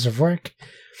 15 years of work,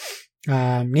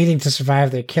 needing to survive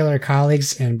their killer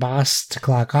colleagues and boss to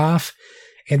clock off.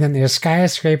 And then there's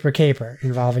Skyscraper Caper,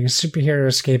 involving a superhero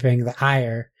escaping the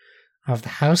ire of the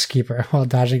housekeeper while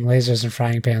dodging lasers and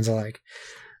frying pans alike.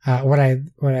 What I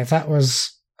thought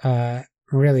was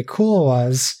really cool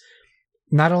was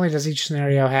not only does each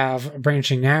scenario have a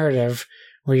branching narrative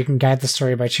where you can guide the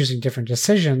story by choosing different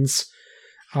decisions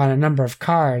on a number of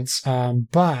cards,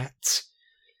 but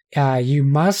you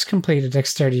must complete a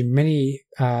dexterity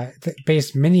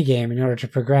based mini game in order to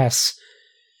progress.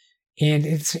 And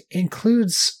it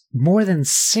includes more than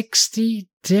 60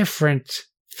 different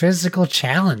physical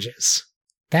challenges.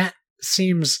 That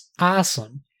seems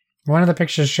awesome. One of the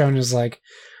pictures shown is like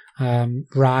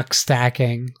rock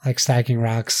stacking, like stacking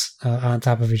rocks on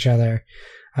top of each other.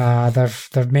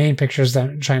 The main picture is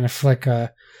them trying to flick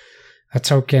a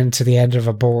token to the end of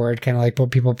a board, kind of like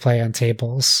what people play on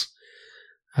tables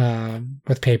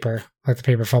with paper, like the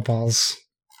paper footballs.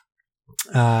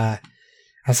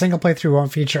 A single playthrough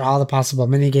won't feature all the possible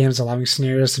mini-games, allowing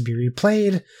scenarios to be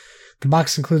replayed. The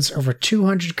box includes over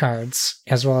 200 cards,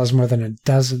 as well as more than a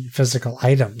dozen physical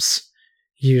items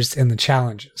used in the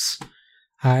challenges.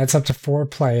 It's up to 4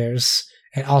 players.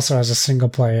 It also has a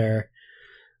single-player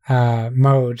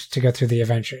mode to go through the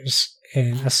adventures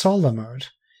in a solo mode.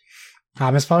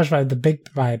 It's published by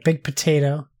Big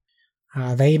Potato.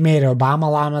 They made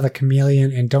Obama Llama, The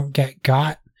Chameleon, and Don't Get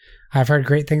Got. I've heard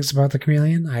great things about The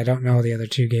Chameleon. I don't know the other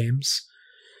 2 games.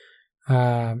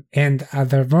 And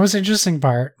the most interesting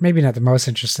part, maybe not the most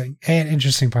interesting, an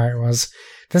interesting part was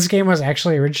this game was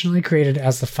actually originally created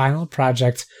as the final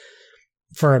project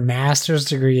for a master's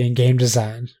degree in game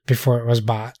design before it was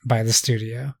bought by the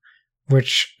studio,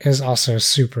 which is also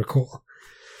super cool.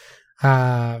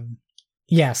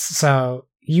 Yes, so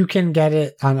you can get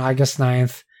it on August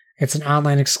 9th. It's an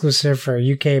online exclusive for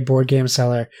UK board game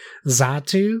seller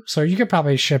Zatu, so you could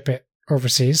probably ship it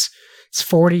overseas. It's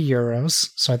 40 euros,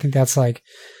 so I think that's like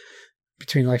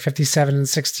between like 57 and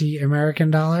 60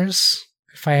 American dollars.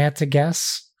 If I had to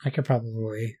guess, I could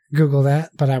probably Google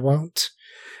that, but I won't.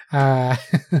 But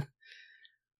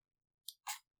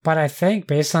I think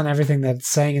based on everything that's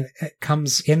saying it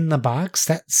comes in the box,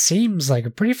 that seems like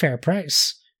a pretty fair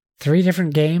price. 3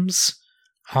 different games,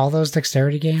 all those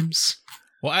dexterity games.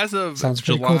 Well, as of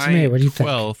July cool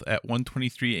 12th at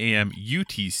 1:23 a.m.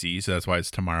 UTC, so that's why it's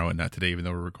tomorrow and not today, even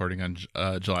though we're recording on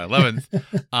July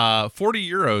 11th, 40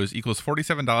 euros equals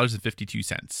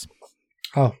 $47.52.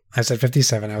 Oh, I said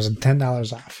 57. I was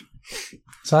 $10 off.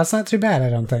 So that's not too bad,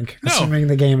 I don't think. No. Assuming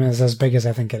the game is as big as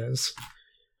I think it is.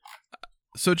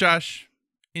 So, Josh,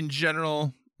 in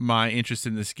general, my interest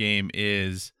in this game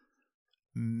is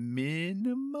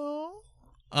minimal.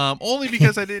 Only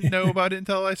because I didn't know about it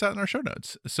until I saw it in our show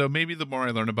notes. So maybe the more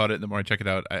I learn about it and the more I check it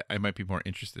out, I might be more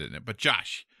interested in it. But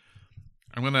Josh,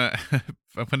 I'm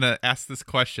gonna ask this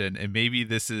question, and maybe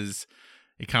this is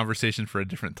a conversation for a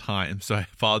different time. So I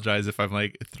apologize if I'm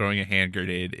like throwing a hand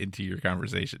grenade into your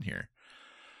conversation here.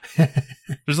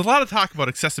 There's a lot of talk about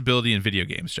accessibility in video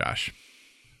games, Josh.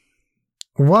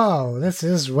 Whoa, this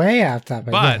is way off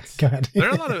topic. But yeah, go ahead. there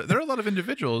are a lot of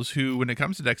individuals who, when it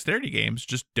comes to dexterity games,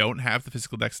 just don't have the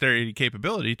physical dexterity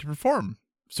capability to perform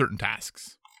certain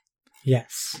tasks.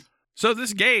 Yes. So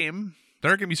this game, there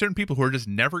are going to be certain people who are just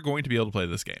never going to be able to play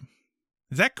this game.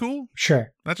 Is that cool?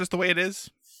 Sure. That's just the way it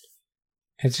is?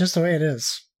 It's just the way it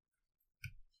is.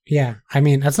 Yeah, I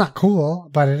mean, that's not cool,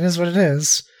 but it is what it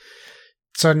is.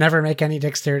 So never make any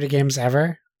dexterity games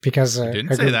ever because a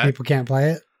group of people can't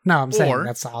play it? No, I'm saying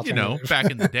that's the alternative. Back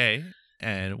in the day,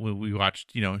 and when we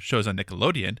watched, shows on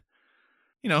Nickelodeon,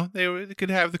 they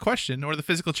could have the question or the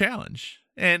physical challenge.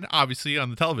 And obviously on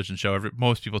the television show,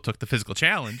 most people took the physical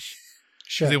challenge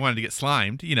because they wanted to get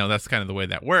slimed. That's kind of the way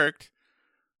that worked.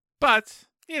 But,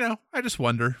 I just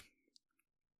wonder.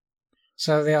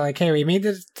 So they're like, hey, we made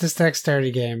this dexterity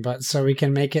game, but so we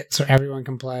can make it so everyone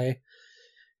can play.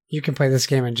 You can play this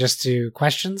game and just do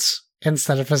questions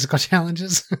instead of physical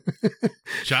challenges.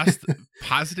 Just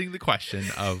positing the question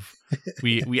of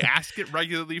we ask it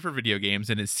regularly for video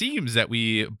games, and it seems that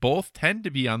we both tend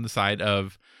to be on the side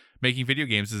of making video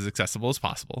games as accessible as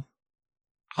possible.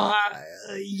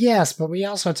 Yes, but we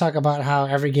also talk about how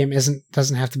every game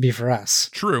doesn't have to be for us.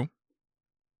 True.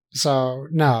 So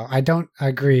no, I don't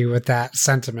agree with that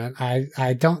sentiment.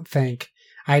 I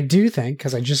do think,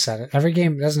 because I just said it, every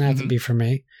game doesn't have to be for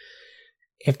me.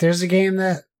 If there's a game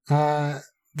that I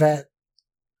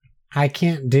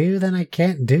can't do, then I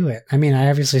can't do it. I mean, I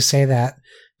obviously say that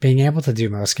being able to do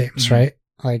most games, right?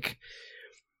 Like,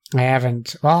 I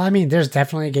haven't. Well, I mean, there's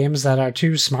definitely games that are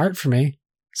too smart for me.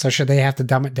 So should they have to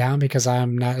dumb it down because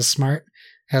I'm not as smart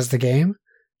as the game?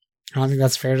 I don't think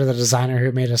that's fair to the designer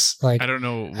who made us like. I don't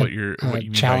know what you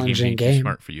mean challenging by game.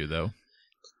 Smart for you though.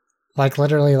 Like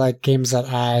literally, like games that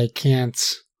I can't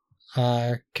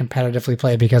competitively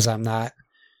play because I'm not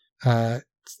right,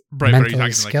 mentally but are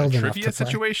you skilled talking like a enough trivia to play.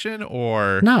 situation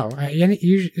or No,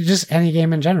 just any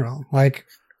game in general. Like,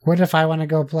 what if I want to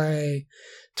go play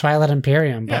Twilight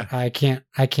Imperium, but I can't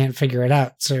figure it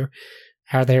out? So,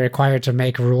 are they required to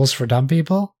make rules for dumb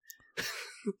people?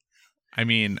 I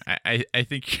mean, I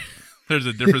think there's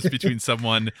a difference between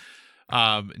someone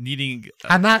needing.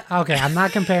 I'm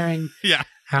not comparing. Yeah,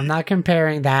 I'm not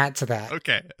comparing that to that.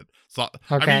 Okay, so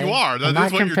Okay. I mean, you are. I'm not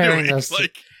That's what you're comparing doing. those two.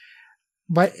 Like,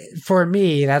 but for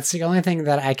me, that's the only thing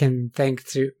that I can think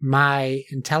to my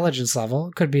intelligence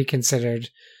level could be considered.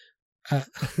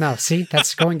 No, see,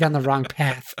 that's going down the wrong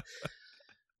path.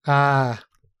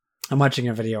 I'm watching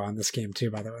a video on this game too,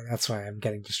 by the way. That's why I'm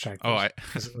getting distracted. oh, I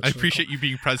really appreciate cool. you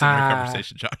being present in our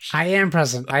conversation, Josh. I am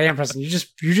present. You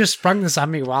just sprung this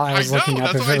on me while I was looking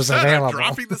up that's if what it was I said. available. I'm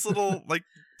dropping this little like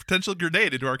potential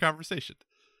grenade into our conversation.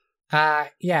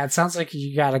 Yeah, it sounds like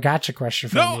you got a gotcha question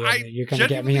for me. And you're going to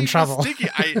get me in trouble.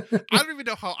 I don't even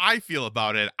know how I feel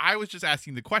about it. I was just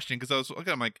asking the question because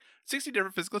I'm like 60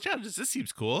 different physical challenges. This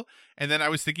seems cool. And then I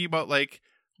was thinking about like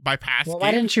my past. Well,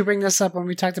 why didn't you bring this up when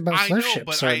we talked about flip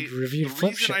ships? Reviewed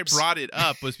flip ships. The reason I brought it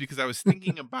up was because I was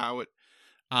thinking about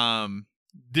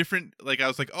different. Like I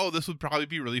was like, oh, this would probably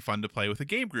be really fun to play with a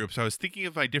game group. So I was thinking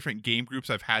of my different game groups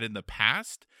I've had in the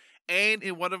past. And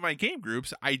in one of my game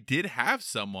groups, I did have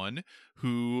someone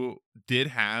who did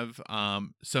have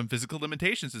some physical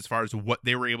limitations as far as what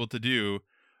they were able to do,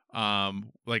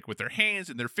 like with their hands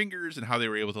and their fingers and how they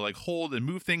were able to like hold and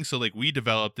move things. So like we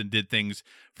developed and did things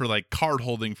for like card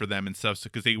holding for them and stuff, so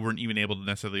because they weren't even able to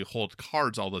necessarily hold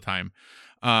cards all the time.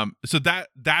 So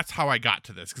that's how I got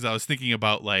to this, because I was thinking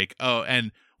about like, oh,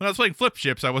 and when I was playing Flip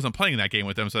Ships, I wasn't playing that game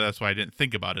with them, so that's why I didn't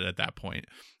think about it at that point.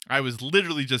 I was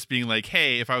literally just being like,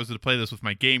 hey, if I was to play this with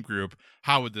my game group,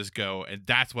 how would this go? And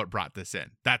that's what brought this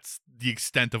in. That's the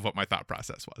extent of what my thought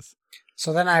process was.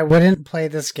 So then I wouldn't play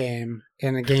this game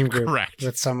in a game group Correct.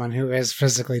 with someone who is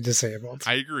physically disabled.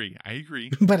 I agree.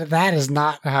 But that is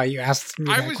not how you asked me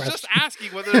that I was question. just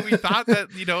asking whether we thought that,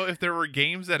 if there were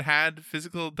games that had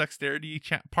physical dexterity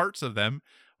parts of them,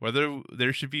 whether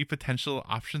there should be potential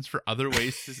options for other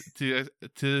ways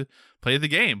to play the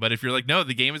game. But if you're like, no,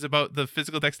 the game is about the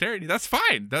physical dexterity, that's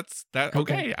fine. That's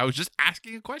okay. I was just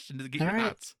asking a question to get your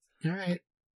thoughts. All right.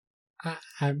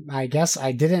 I guess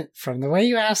I didn't, from the way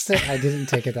you asked it, I didn't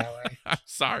take it that way. I'm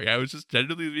sorry. I was just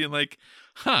genuinely being like,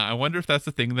 I wonder if that's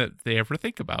the thing that they ever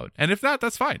think about. And if not,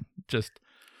 that's fine.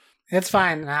 It's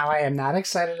fine. Now I am not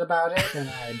excited about it, and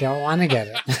I don't want to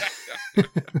get it.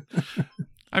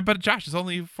 But Josh, it's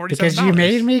only $47. Because you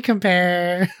made me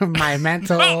compare my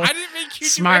mental No, I didn't make you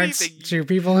smarts do anything. to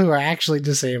people who are actually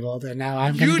disabled, and now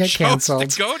I'm going to get canceled. You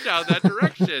chose to go down that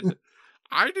direction.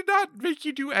 I did not make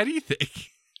you do anything.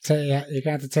 So yeah, you're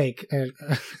going to have to take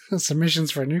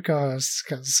submissions for new co-hosts,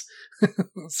 because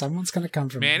someone's going to come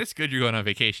from me. Man, it's good you're going on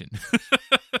vacation.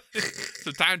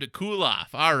 So time to cool off.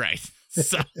 All right.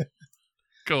 So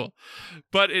cool.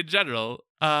 But in general,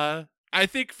 I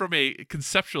think from a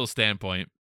conceptual standpoint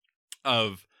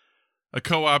of a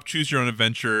co-op choose your own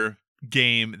adventure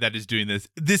game that is doing this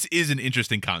is an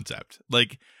interesting concept.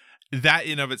 Like, that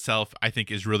in of itself, I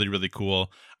think, is really, really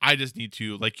cool. I just need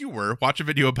to, like you were, watch a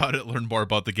video about it, learn more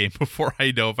about the game before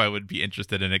I know if I would be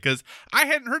interested in it, because I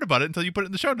hadn't heard about it until you put it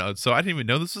in the show notes, so I didn't even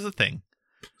know this was a thing.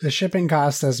 The shipping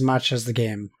costs as much as the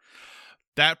game.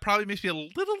 That probably makes me a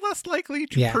little less likely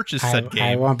to purchase said game.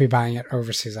 I won't be buying it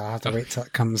overseas. I'll have to wait till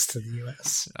it comes to the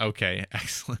U.S. Okay,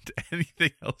 excellent.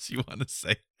 Anything else you want to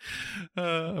say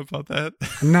about that?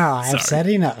 No, I've said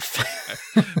enough.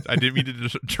 I didn't mean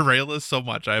to derail this so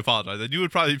much. I apologize. I knew it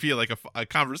would probably be like a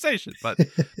conversation, but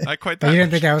not quite that. But you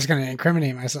didn't much. think I was going to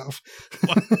incriminate myself.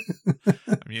 Well,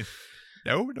 I mean,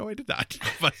 no, I did not.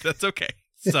 But that's okay.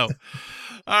 So,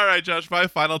 all right, Josh. My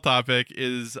final topic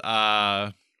is,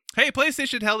 hey,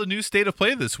 PlayStation held a new state of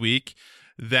play this week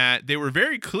that they were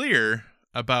very clear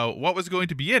about what was going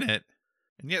to be in it.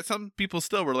 And yet some people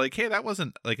still were like, hey, that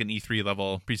wasn't like an E3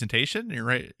 level presentation. And you're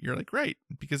right. You're like, right.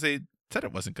 Because they said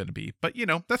it wasn't going to be. But,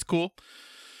 that's cool.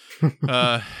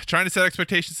 Trying to set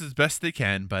expectations as best they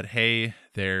can. But, hey,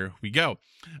 there we go.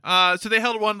 So they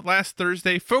held one last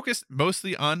Thursday, focused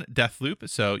mostly on Deathloop.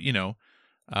 So,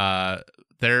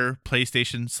 their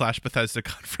PlayStation / Bethesda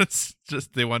conference.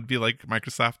 Just they want to be like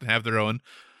Microsoft and have their own,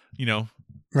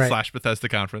 Right. / Bethesda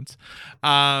conference.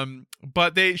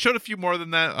 But they showed a few more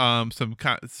than that. Some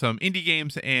indie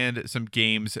games and some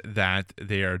games that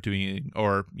they are doing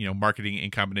or marketing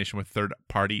in combination with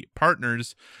third-party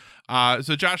partners.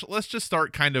 So Josh, let's just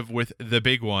start kind of with the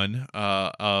big one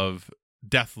of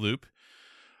Deathloop.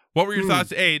 What were your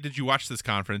thoughts? A, did you watch this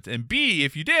conference? And B,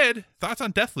 if you did, thoughts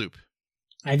on Deathloop?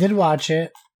 I did watch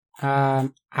it.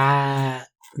 My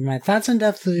thoughts on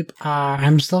Deathloop are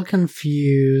I'm still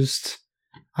confused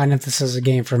on if this is a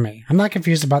game for me. I'm not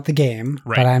confused about the game,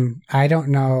 right. But I don't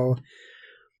know.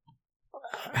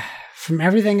 From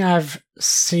everything I've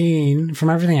seen, from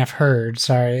everything I've heard,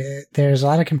 there's a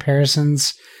lot of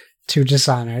comparisons to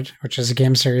Dishonored, which is a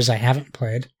game series I haven't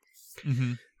played.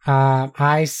 Mm-hmm.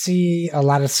 I see a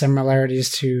lot of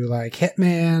similarities to like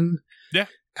Hitman. Yeah.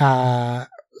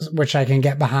 Which I can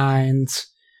get behind.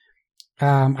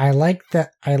 I like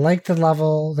the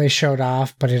level they showed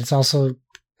off, but it's also,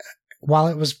 while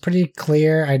it was pretty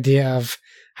clear idea of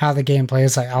how the game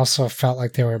plays, I also felt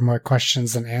like there were more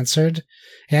questions than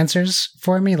answers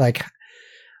for me. Like,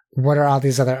 what are all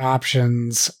these other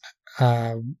options?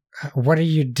 What are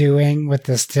you doing with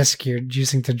this disc you're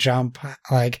using to jump?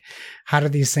 Like, how do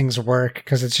these things work?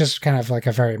 Because it's just kind of like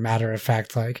a very matter of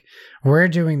fact, like, we're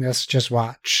doing this, just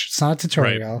watch. It's not a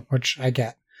tutorial, right. Which I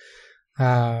get.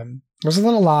 It was a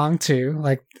little long too.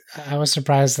 Like, I was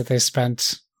surprised that they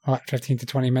spent 15 to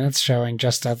 20 minutes showing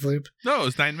just Deathloop. No, it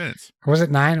was 9 minutes. Was it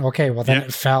 9? Okay, well then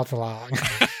it felt long.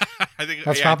 I think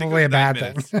that's probably a bad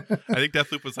thing. I think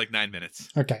Deathloop was like 9 minutes.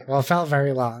 Okay, well, it felt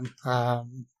very long.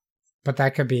 But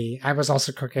that could be. I was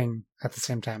also cooking at the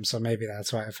same time, so maybe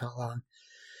that's why it felt long.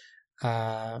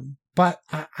 But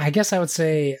I guess I would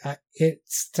say it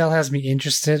still has me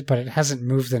interested, but it hasn't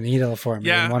moved the needle for me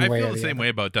in one way or the other. Yeah, I feel the same way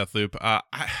about Deathloop.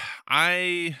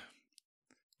 I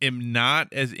am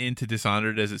not as into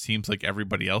Dishonored as it seems like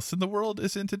everybody else in the world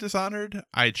is into Dishonored.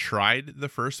 I tried the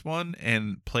first one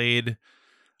and played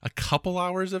a couple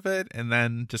hours of it and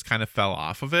then just kind of fell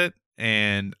off of it.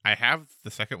 And I have the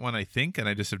second one, I think, and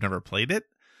I just have never played it.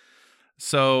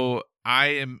 So I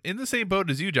am in the same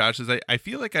boat as you, Josh, as I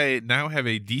feel like I now have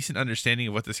a decent understanding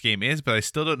of what this game is, but I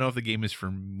still don't know if the game is for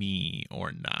me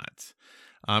or not.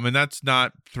 And that's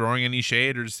not throwing any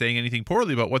shade or saying anything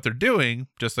poorly about what they're doing.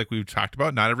 Just like we've talked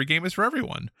about, not every game is for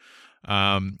everyone.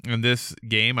 And this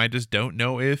game, I just don't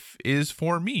know if is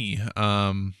for me.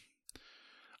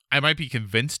 I might be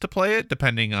convinced to play it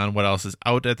depending on what else is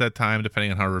out at that time,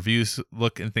 depending on how reviews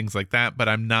look and things like that. But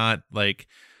I'm not like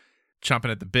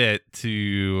chomping at the bit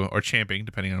or champing,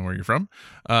 depending on where you're from,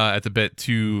 at the bit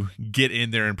to get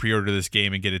in there and pre-order this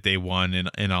game and get it day one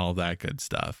and all of that good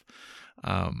stuff.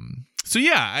 So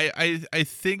yeah, I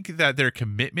think that their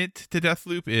commitment to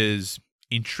Deathloop is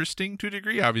interesting to a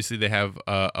degree. Obviously, they have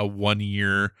a 1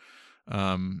 year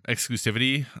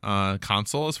exclusivity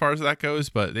console as far as that goes,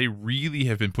 but they really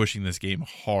have been pushing this game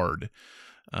hard,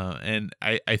 and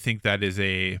I think that is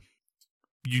a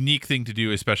unique thing to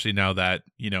do, especially now that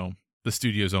the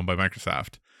studio is owned by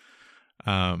Microsoft.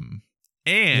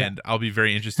 I'll be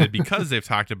very interested because they've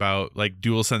talked about like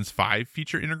DualSense 5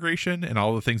 feature integration and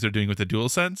all the things they're doing with the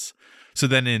DualSense. So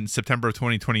then in September of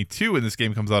 2022, when this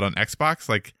game comes out on Xbox,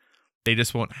 like they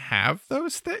just won't have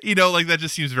those things, like that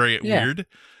just seems very weird.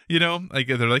 Like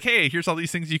they're like, hey, here's all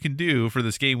these things you can do for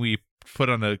this game we put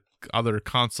on a other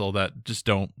console that just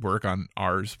don't work on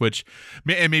ours, and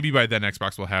maybe by then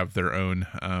Xbox will have their own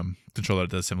controller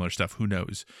that does similar stuff. Who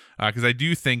knows? Because I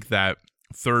do think that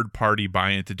third-party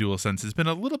buy-in to DualSense has been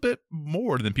a little bit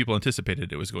more than people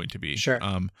anticipated it was going to be. Sure.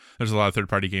 There's a lot of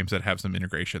third-party games that have some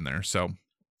integration there. So,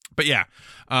 but yeah,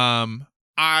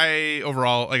 I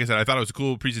overall, like I said, I thought it was a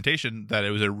cool presentation, that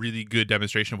it was a really good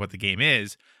demonstration of what the game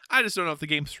is. I just don't know if the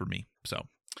game's for me. So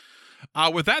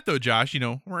with that though, Josh,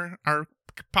 our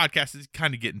podcast is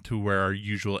kind of getting to where our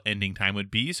usual ending time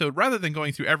would be. So rather than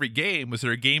going through every game, was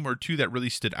there a game or two that really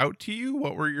stood out to you?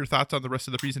 What were your thoughts on the rest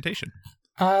of the presentation?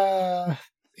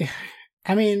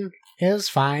 I mean, it was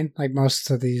fine. Like most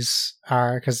of these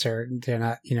are, because they're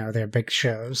not, they're big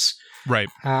shows. Right.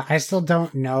 I still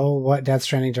don't know what Death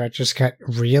Stranding Director's Cut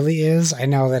really is. I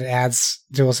know that it adds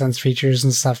DualSense features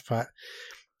and stuff, but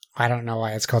I don't know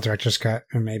why it's called Director's Cut.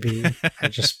 Or maybe I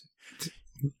just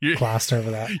glossed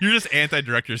over that. You're just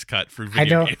anti-Director's Cut for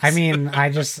video games. I mean,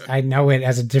 I know it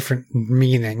as a different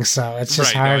meaning, so it's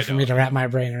just hard for me to wrap my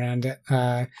brain around it.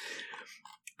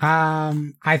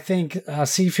 I think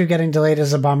Sifu getting delayed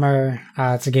is a bummer.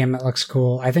 It's a game that looks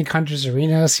cool. I think Hunter's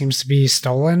Arena seems to be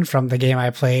stolen from the game I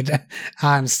played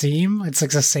on Steam. It's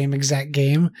like the same exact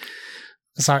game.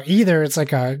 So either it's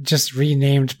like a just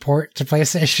renamed port to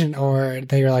PlayStation, or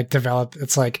they were like developed.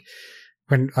 It's like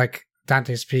when like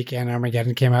Dante's Peak and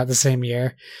Armageddon came out the same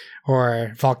year,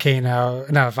 or Volcano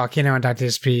and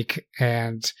Dante's Peak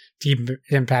and Deep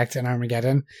Impact and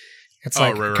Armageddon. It's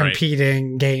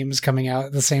competing games coming out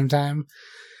at the same time.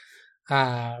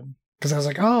 Because I was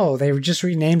like, oh, they just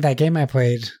renamed that game I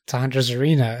played to Hunter's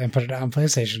Arena and put it on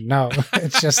PlayStation. No,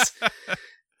 it's just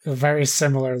a very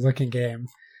similar looking game.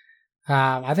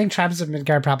 I think Tribes of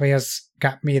Midgard probably has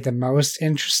got me the most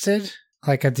interested.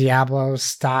 Like a Diablo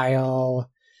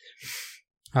style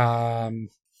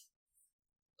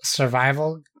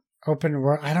survival open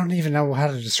world. I don't even know how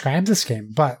to describe this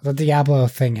game, but the Diablo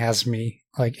thing has me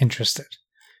like interested,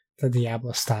 the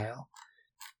Diablo style.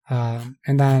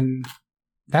 And then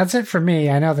that's it for me.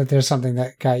 I know that there's something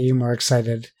that got you more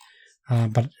excited,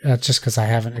 but that's just because I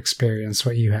haven't experienced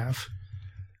what you have.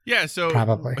 Yeah, so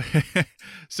probably.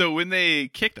 So when they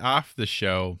kicked off the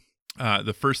show,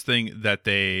 the first thing that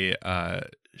they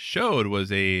showed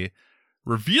was a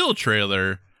reveal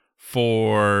trailer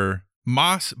for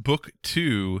Moss Book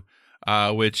 2,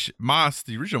 which Moss,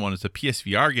 the original one, is a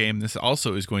PSVR game. This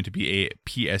also is going to be a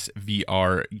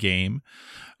PSVR game.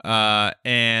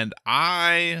 And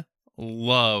I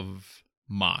love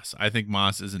Moss. I think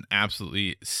Moss is an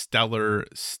absolutely stellar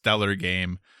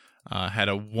game. Had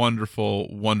a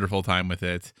wonderful, wonderful time with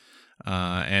it.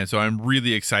 And so I'm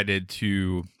really excited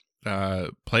to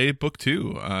play Book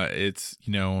 2. It's,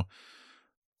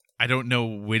 I don't know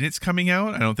when it's coming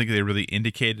out. I don't think they really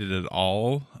indicated at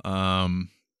all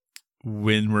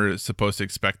when we're supposed to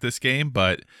expect this game,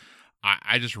 but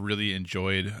I just really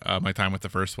enjoyed my time with the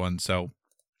first one. So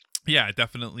yeah,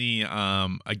 definitely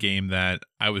a game that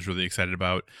I was really excited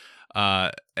about.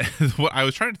 What I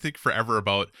was trying to think forever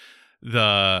about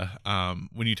the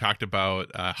when you talked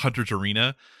about Hunter's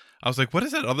Arena, I was like, what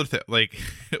is that other thing? Like,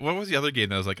 what was the other game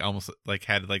that was like almost like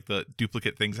had like the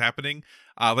duplicate things happening?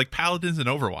 Like Paladins and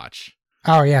Overwatch.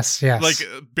 Oh, yes. Like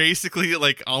basically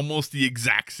like almost the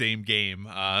exact same game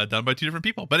done by two different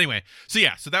people. But anyway, so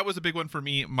that was a big one for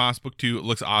me. Moss Book 2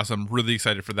 looks awesome. Really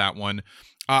excited for that one.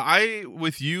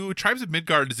 With you, Tribes of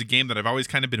Midgard is a game that I've always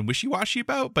kind of been wishy-washy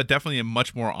about, but definitely am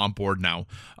much more on board now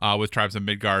with Tribes of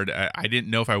Midgard. I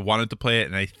didn't know if I wanted to play it,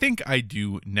 and I think I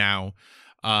do now.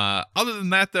 Other than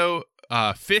that, though,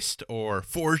 Fist or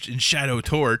Forged in Shadow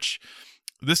Torch.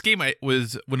 This game when it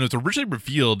was originally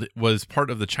revealed, was part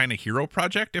of the China Hero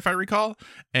project, if I recall,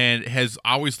 and has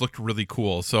always looked really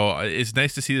cool. So it's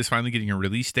nice to see this finally getting a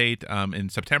release date in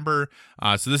September.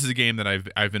 So this is a game that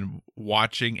I've been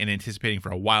watching and anticipating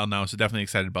for a while now. So definitely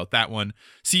excited about that one.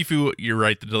 Sifu, you're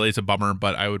right, the delay's a bummer,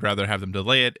 but I would rather have them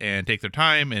delay it and take their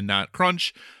time and not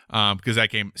crunch, because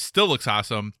that game still looks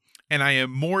awesome. And I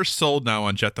am more sold now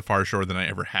on Jet the Far Shore than I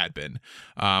ever had been.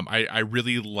 I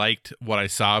really liked what I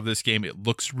saw of this game. It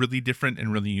looks really different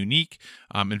and really unique,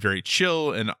 and very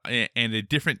chill, and a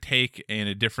different take and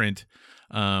a different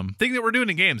thing that we're doing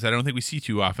in games that I don't think we see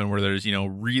too often, where there's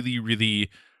really, really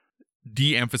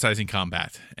de-emphasizing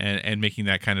combat and making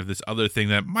that kind of this other thing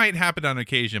that might happen on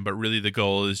occasion, but really the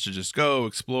goal is to just go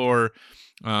explore,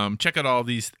 check out all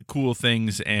these cool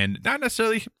things, and not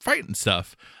necessarily fight and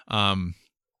stuff.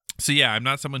 So yeah, I'm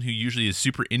not someone who usually is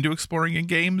super into exploring in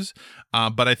games,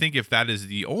 but I think if that is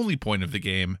the only point of the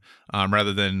game,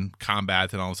 rather than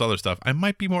combat and all this other stuff, I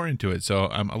might be more into it. So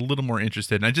I'm a little more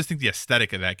interested, and I just think the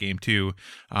aesthetic of that game too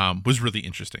was really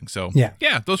interesting. So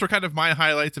yeah, those were kind of my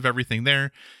highlights of everything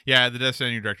there. Yeah, the Death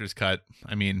Stranding Director's Cut,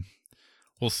 I mean,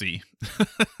 we'll see.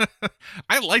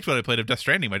 I liked what I played of Death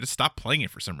Stranding, but I just stopped playing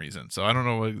it for some reason. So I don't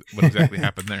know what exactly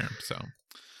happened there. So.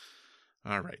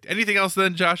 All right. Anything else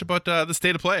then, Josh, about the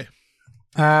state of play?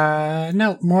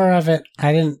 No, more of it.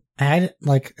 I didn't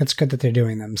like, it's good that they're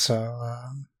doing them. So,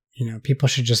 people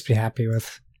should just be happy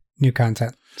with new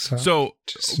content. So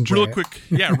real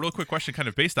quick question kind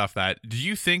of based off that. Do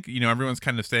you think, everyone's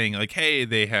kind of saying like, hey,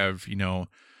 they have,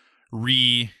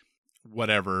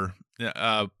 whatever.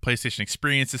 PlayStation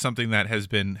Experience is something that has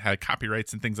had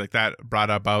copyrights and things like that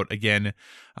brought about again.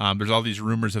 There's all these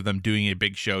rumors of them doing a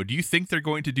big show. Do you think they're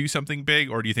going to do something big,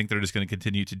 or do you think they're just going to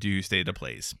continue to do state of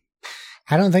plays?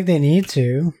 I don't think they need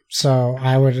to, so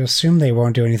I would assume they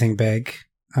won't do anything big.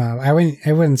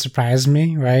 It wouldn't surprise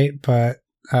me, right? But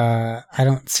I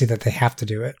don't see that they have to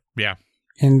do it. Yeah,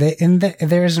 and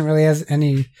there isn't really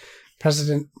any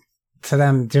precedent to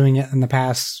them doing it in the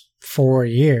past 4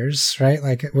 years, right?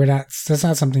 Like that's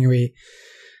not something we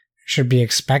should be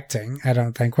expecting, I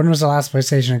don't think. When was the last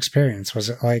PlayStation Experience? Was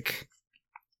it like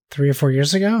 3 or 4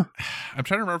 years ago? I'm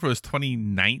trying to remember if it was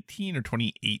 2019 or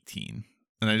 2018,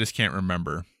 and I just can't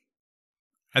remember.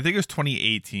 I think it was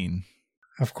 2018.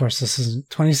 Of course, this is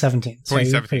 2017.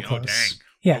 2017. So oh, dang.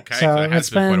 Yeah, okay, so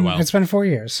it's been quite a while. It's been 4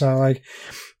 years. So like,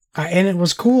 and it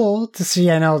was cool to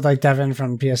see. I know like Devin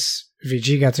from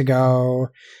PSVG got to go.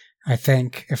 I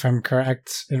think, if I'm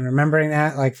correct in remembering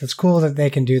that, like, it's cool that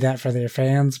they can do that for their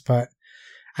fans, but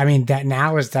I mean, that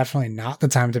now is definitely not the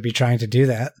time to be trying to do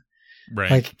that.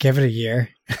 Right. Like, give it a year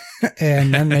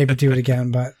and then maybe do it again.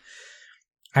 But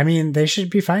I mean, they should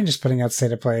be fine just putting out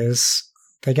state of plays.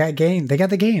 They got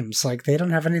the games. Like, they don't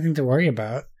have anything to worry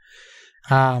about.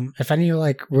 If any,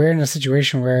 like, we're in a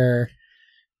situation where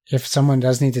if someone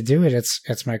does need to do it, it's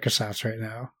Microsoft right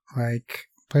now. Like,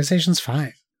 PlayStation's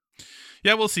fine.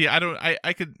 Yeah, we'll see.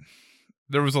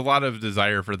 There was a lot of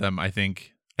desire for them, I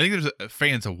think. I think there's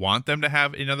fans that want them to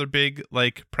have another big,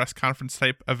 like, press conference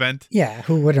type event. Yeah,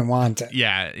 who wouldn't want it?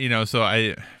 Yeah,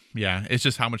 so it's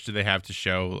just how much do they have to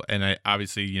show? And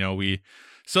obviously, we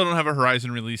still don't have a Horizon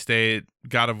release date.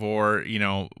 God of War,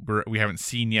 we haven't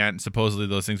seen yet, and supposedly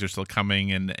those things are still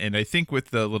coming. And I think with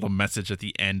the little message at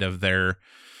the end of their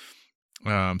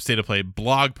state of play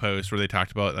blog post where they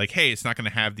talked about, like, hey, it's not going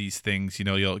to have these things,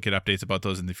 you'll get updates about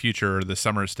those in the future or this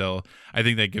summer still. I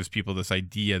think that gives people this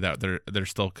idea that there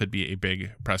still could be a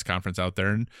big press conference out there,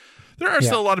 and there are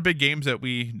still a lot of big games that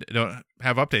we don't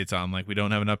have updates on. Like, we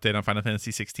don't have an update on Final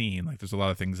Fantasy 16. Like, there's a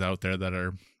lot of things out there that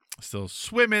are still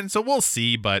swimming, so we'll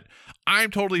see. But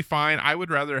I'm totally fine. I would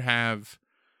rather have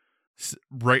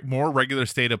more regular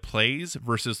state of plays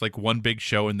versus like one big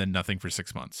show and then nothing for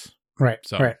 6 months. Right.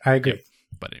 I agree. Yeah.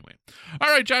 But anyway. All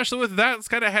right, Josh, so with that, let's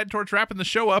kind of head towards wrapping the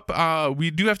show up.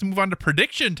 We do have to move on to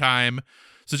prediction time.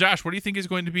 So, Josh, what do you think is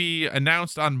going to be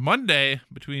announced on Monday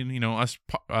between, us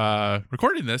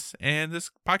recording this and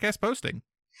this podcast posting?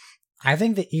 I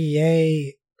think the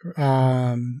EA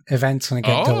event's going to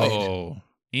get delayed. Oh,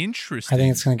 interesting. I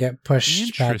think it's going to get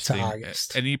pushed back to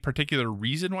August. Any particular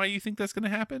reason why you think that's going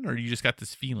to happen, or you just got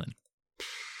this feeling?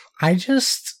 I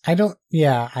just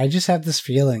have this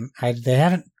feeling. They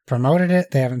haven't promoted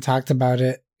it. They haven't talked about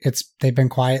it. They've been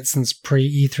quiet since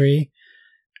pre-E3.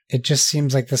 It just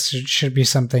seems like this should be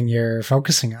something you're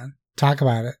focusing on. Talk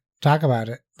about it.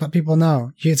 Let people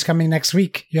know. It's coming next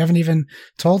week. You haven't even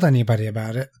told anybody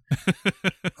about it.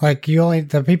 Like,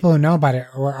 the people who know about it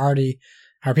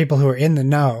are people who are in the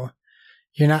know.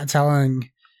 You're not telling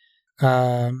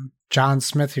John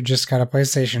Smith, who just got a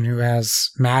PlayStation, who has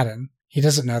Madden. He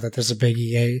doesn't know that there's a big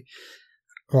EA.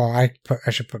 Well, I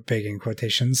should put big in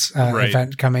quotations.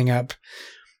 Event coming up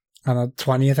on the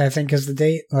 20th, I think, is the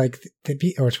date. Like,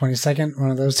 or 22nd,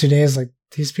 one of those 2 days. Like,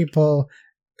 these people,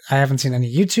 I haven't seen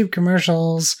any YouTube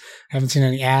commercials. I haven't seen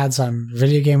any ads on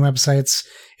video game websites.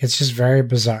 It's just very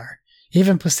bizarre.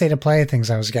 Even State of Play things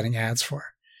I was getting ads for.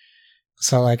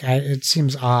 So, like, it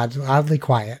seems oddly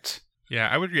quiet. Yeah,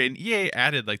 I would agree. And EA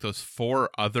added like those 4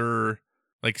 other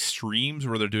like streams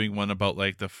where they're doing one about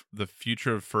like the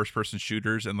future of first person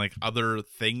shooters and like other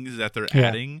things that they're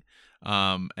adding.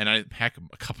 And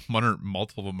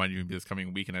multiple of them might even be this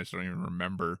coming week, and I just don't even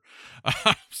remember.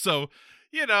 So,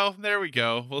 there we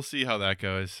go. We'll see how that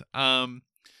goes.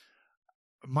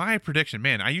 My prediction,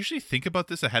 man, I usually think about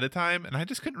this ahead of time, and I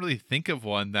just couldn't really think of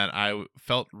one that I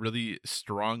felt really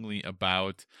strongly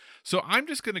about. So I'm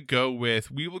just going to go with,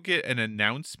 we will get an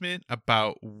announcement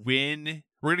about when.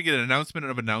 We're going to get an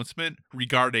announcement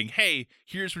regarding, hey,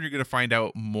 here's when you're going to find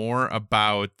out more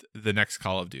about the next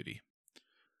Call of Duty.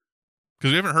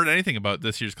 Because we haven't heard anything about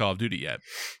this year's Call of Duty yet.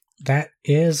 That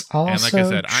is also and like I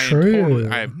said, true.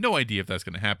 I have no idea if that's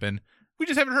going to happen. We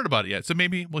just haven't heard about it yet. So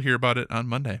maybe we'll hear about it on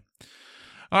Monday.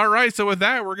 All right, so with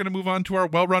that, we're going to move on to our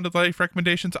well-rounded life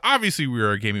recommendations. Obviously, we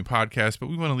are a gaming podcast, but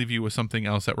we want to leave you with something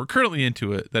else that we're currently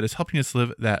into it that is helping us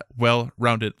live that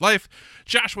well-rounded life.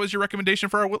 Josh, what is your recommendation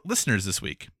for our listeners this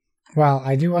week? Well,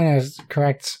 I do want to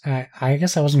correct. I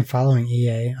guess I wasn't following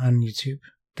EA on YouTube.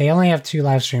 They only have 2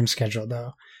 live streams scheduled,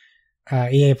 though.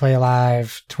 EA Play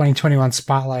Live 2021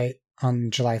 Spotlight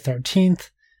on July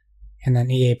 13th, and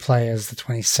then EA Play is the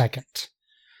 22nd.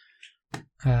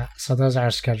 So those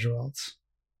are scheduled.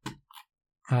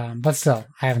 But still,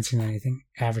 I haven't seen anything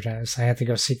advertised. I had to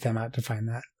go seek them out to find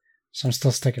that. So I'm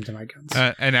still sticking to my guns.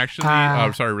 And actually,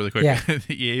 sorry, really quick. Yeah.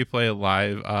 The EA Play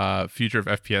Live Future of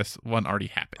FPS one already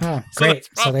happened. Oh, great.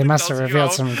 So they must have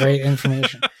revealed some great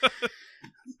information.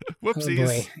 Whoopsies. Oh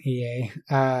boy, EA.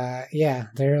 Yeah,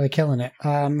 they're really killing it.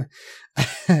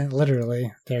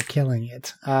 Literally, they're killing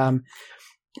it.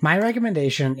 My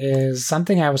recommendation is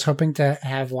something I was hoping to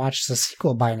have watched the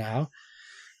sequel by now,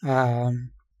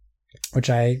 which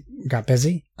I got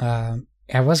busy.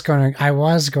 I was going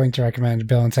to recommend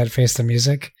Bill and Ted Face the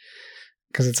Music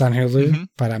because it's on Hulu,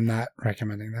 but I'm not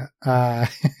recommending that.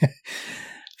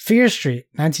 Fear Street,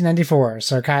 1994.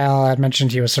 So Kyle had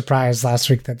mentioned he was surprised last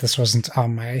week that this wasn't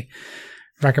on my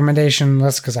recommendation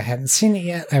list because I hadn't seen it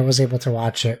yet. I was able to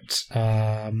watch it.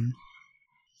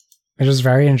 It was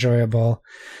very enjoyable.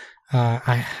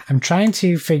 I'm trying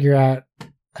to figure out.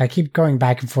 I keep going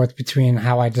back and forth between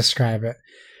how I describe it.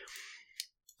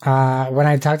 When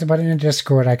I talked about it in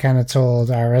Discord, I kind of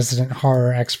told our resident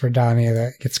horror expert Donnie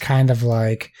that it's kind of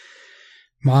like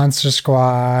Monster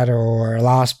Squad or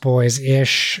Lost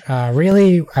Boys-ish.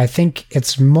 Really, I think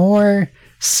it's more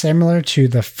similar to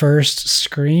the first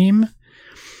Scream.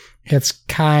 It's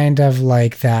kind of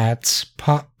like that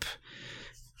pop.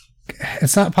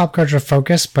 It's not pop culture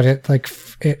focus, but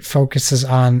it focuses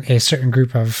on a certain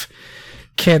group of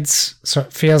kids, so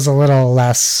it feels a little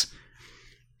less.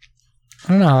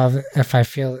 I don't know if I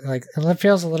feel like it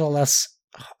feels a little less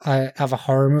of a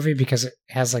horror movie because it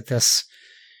has like this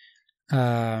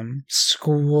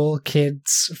school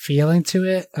kids feeling to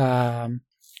it.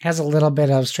 Has a little bit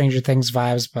of Stranger Things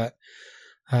vibes, but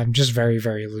just very,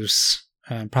 very loose.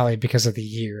 Probably because of the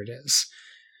year it is.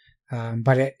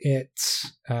 But it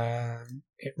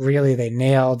really, they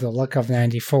nailed the look of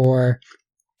 94.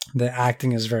 The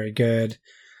acting is very good.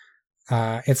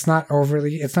 It's not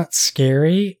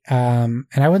scary. And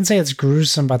I wouldn't say it's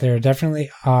gruesome, but there definitely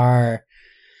are,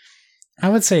 I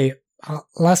would say,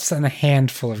 less than a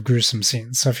handful of gruesome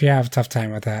scenes. So if you have a tough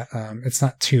time with that, it's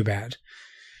not too bad.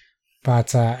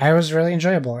 But I was really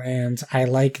enjoyable, and I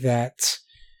like that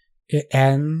it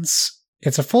ends.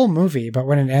 It's a full movie, but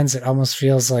when it ends, it almost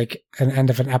feels like an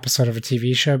end of an episode of a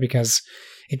TV show because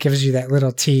it gives you that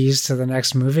little tease to the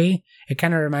next movie. It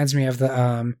kind of reminds me of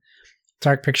the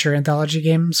Dark Picture anthology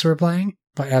games we're playing,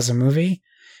 but as a movie.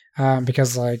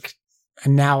 Because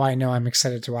now I know I'm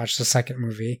excited to watch the second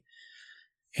movie,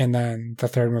 and then the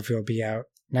third movie will be out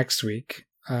next week.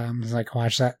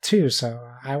 Watch that too. So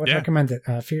I would recommend it.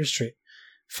 Fear Street,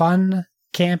 fun,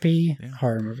 campy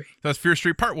horror movie. That's Fear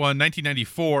Street Part 1,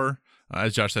 1994.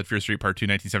 As Josh said, Fear Street Part 2,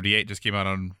 1978, just came out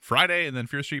on Friday, and then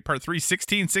Fear Street Part 3,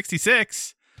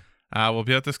 1666, will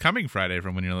be out this coming Friday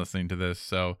from when you're listening to this.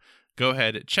 So go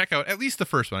ahead, check out at least the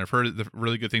first one. I've heard the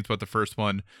really good things about the first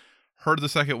one. Heard the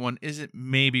second one isn't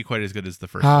maybe quite as good as the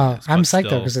first one. I'm psyched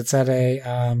though because it's at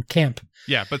a camp.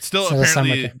 Yeah, but still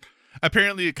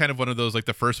apparently kind of one of those, like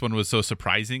the first one was so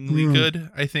surprisingly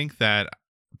good, I think, that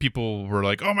people were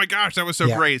like, oh my gosh, that was so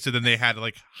great. So then they had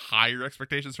like higher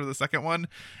expectations for the second one,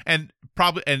 and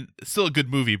still a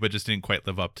good movie, but just didn't quite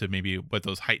live up to maybe what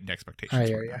those heightened expectations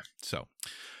were. Yeah. So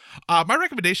my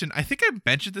recommendation, I think I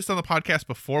mentioned this on the podcast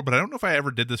before, but I don't know if I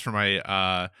ever did this for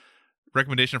my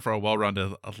recommendation for a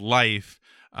well-rounded life.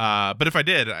 But if I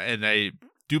did and I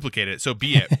duplicated it, so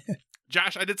be it.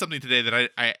 Josh, I did something today that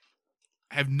I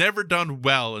have never done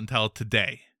well until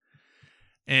today.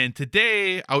 And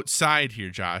today, outside here,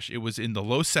 Josh, it was in the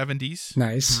low 70s.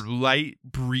 Nice. Light,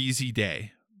 breezy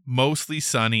day. Mostly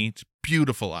sunny. It's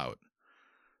beautiful out.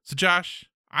 So, Josh,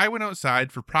 I went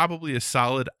outside for probably a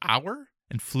solid hour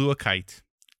and flew a kite.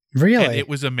 Really? And it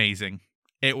was amazing.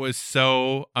 It was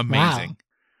so amazing. Wow.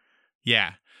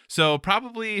 Yeah. So,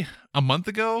 probably a month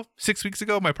ago, 6 weeks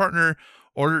ago, my partner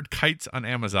ordered kites on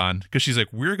Amazon because she's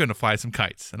like, we're going to fly some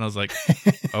kites. And I was like,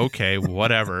 okay,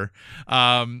 whatever.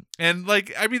 And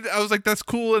I was like, that's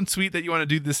cool and sweet that you want to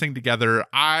do this thing together. When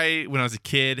I was a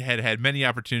kid, had many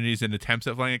opportunities and attempts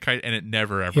at flying a kite, and it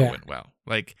never, ever went well.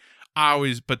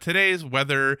 But today's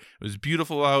weather, it was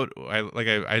beautiful out.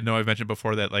 I know I've mentioned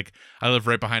before that I live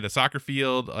right behind a soccer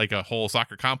field, like a whole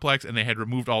soccer complex, and they had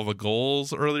removed all the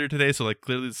goals earlier today. So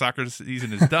clearly the soccer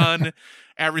season is done.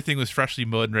 Everything was freshly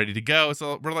mowed and ready to go.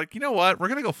 So we're like, you know what? We're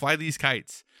going to go fly these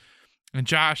kites. And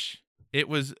Josh, it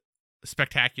was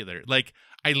spectacular.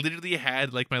 I literally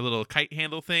had my little kite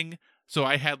handle thing. So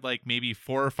I had maybe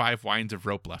 4 or 5 winds of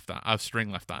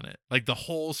string left on it. The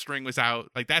whole string was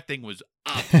out. That thing was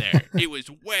up there. It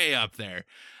was way up there.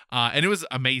 And it was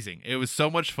amazing. It was so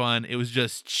much fun. It was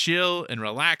just chill and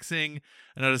relaxing.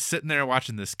 And I was sitting there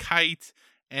watching this kite.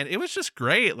 And it was just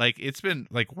great. Like, it's been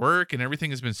like work and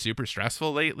everything has been super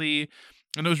stressful lately.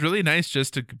 And it was really nice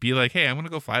just to be like, hey, I'm going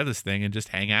to go fly this thing and just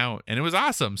hang out. And it was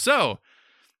awesome. So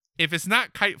if it's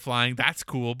not kite flying, that's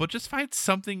cool. But just find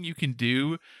something you can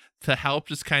do to help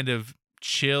just kind of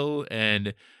chill,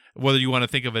 and whether you want to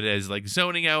think of it as like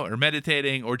zoning out or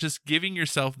meditating or just giving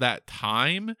yourself that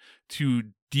time to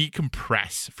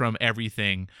decompress from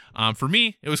everything. For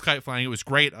me, it was kite flying. It was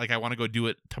great. Like, I want to go do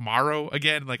it tomorrow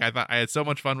again. Like, I thought I had so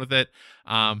much fun with it.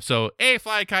 So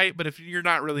fly a kite, but if you're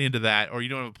not really into that, or you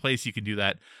don't have a place you can do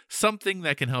that, something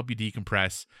that can help you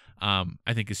decompress,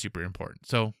 I think is super important.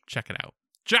 So check it out.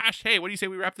 Josh, hey, what do you say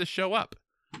we wrap this show up?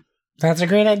 That's a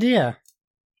great idea.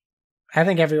 I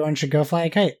think everyone should go fly a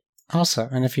kite also.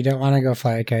 And if you don't want to go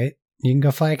fly a kite, you can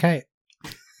go fly a kite.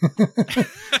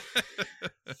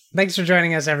 Thanks for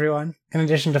joining us, everyone. In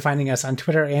addition to finding us on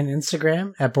Twitter and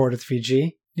Instagram at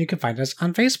BoardWithVG, you can find us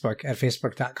on Facebook at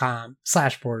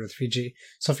facebook.com/BoardWithVG.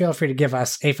 So feel free to give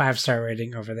us a 5-star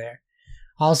rating over there.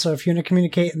 Also, if you want to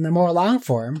communicate in the more long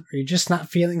form, or you're just not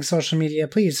feeling social media,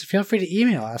 please feel free to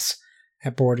email us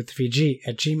at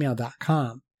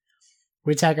boardwithvg@gmail.com.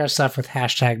 We tag our stuff with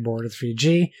hashtag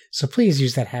boardwithvg, so please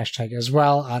use that hashtag as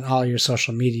well on all your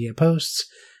social media posts.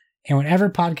 And whatever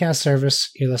podcast service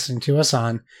you're listening to us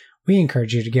on, we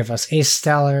encourage you to give us a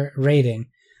stellar rating.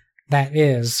 That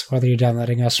is, whether you're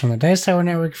downloading us from the Dice Tower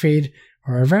Network feed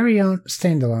or our very own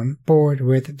standalone Board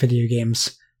with Video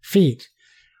Games feed.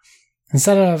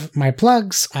 Instead of my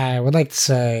plugs, I would like to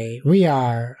say we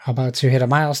are about to hit a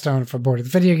milestone for Board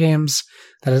with Video Games.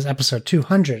 That is episode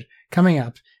 200 coming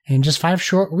up in just 5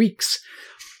 short weeks.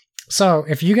 So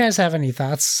if you guys have any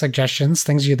thoughts, suggestions,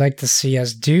 things you'd like to see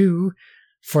us do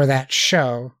for that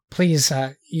show, please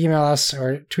email us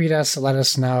or tweet us, let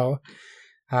us know.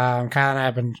 Kyle and I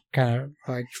have been kind of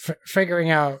like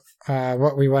figuring out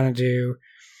what we want to do.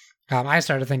 I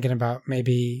started thinking about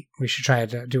maybe we should try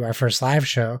to do our first live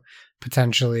show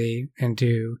potentially and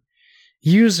do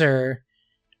user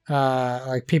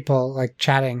like people like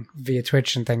chatting via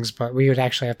Twitch and things, but we would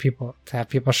actually have people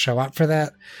show up for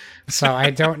that. So I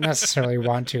don't necessarily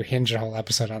want to hinge a whole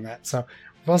episode on that. So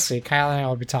we'll see. Kyle and I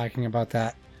will be talking about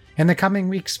that in the coming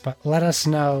weeks, but let us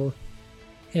know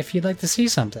if you'd like to see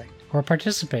something or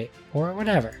participate or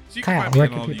whatever. So you Kyle, can where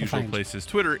find me can on all the people usual find you? places: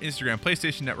 Twitter, Instagram,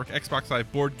 PlayStation Network, Xbox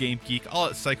Live, Board Game Geek, all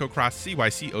at Psychocross,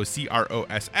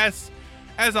 CYCOCROSS.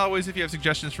 As always, if you have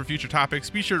suggestions for future topics,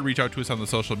 be sure to reach out to us on the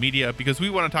social media, because we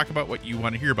want to talk about what you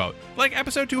want to hear about. Like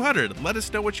episode 200, let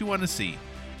us know what you want to see.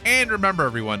 And remember,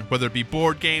 everyone, whether it be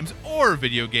board games or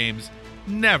video games,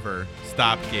 never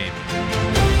stop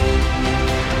gaming.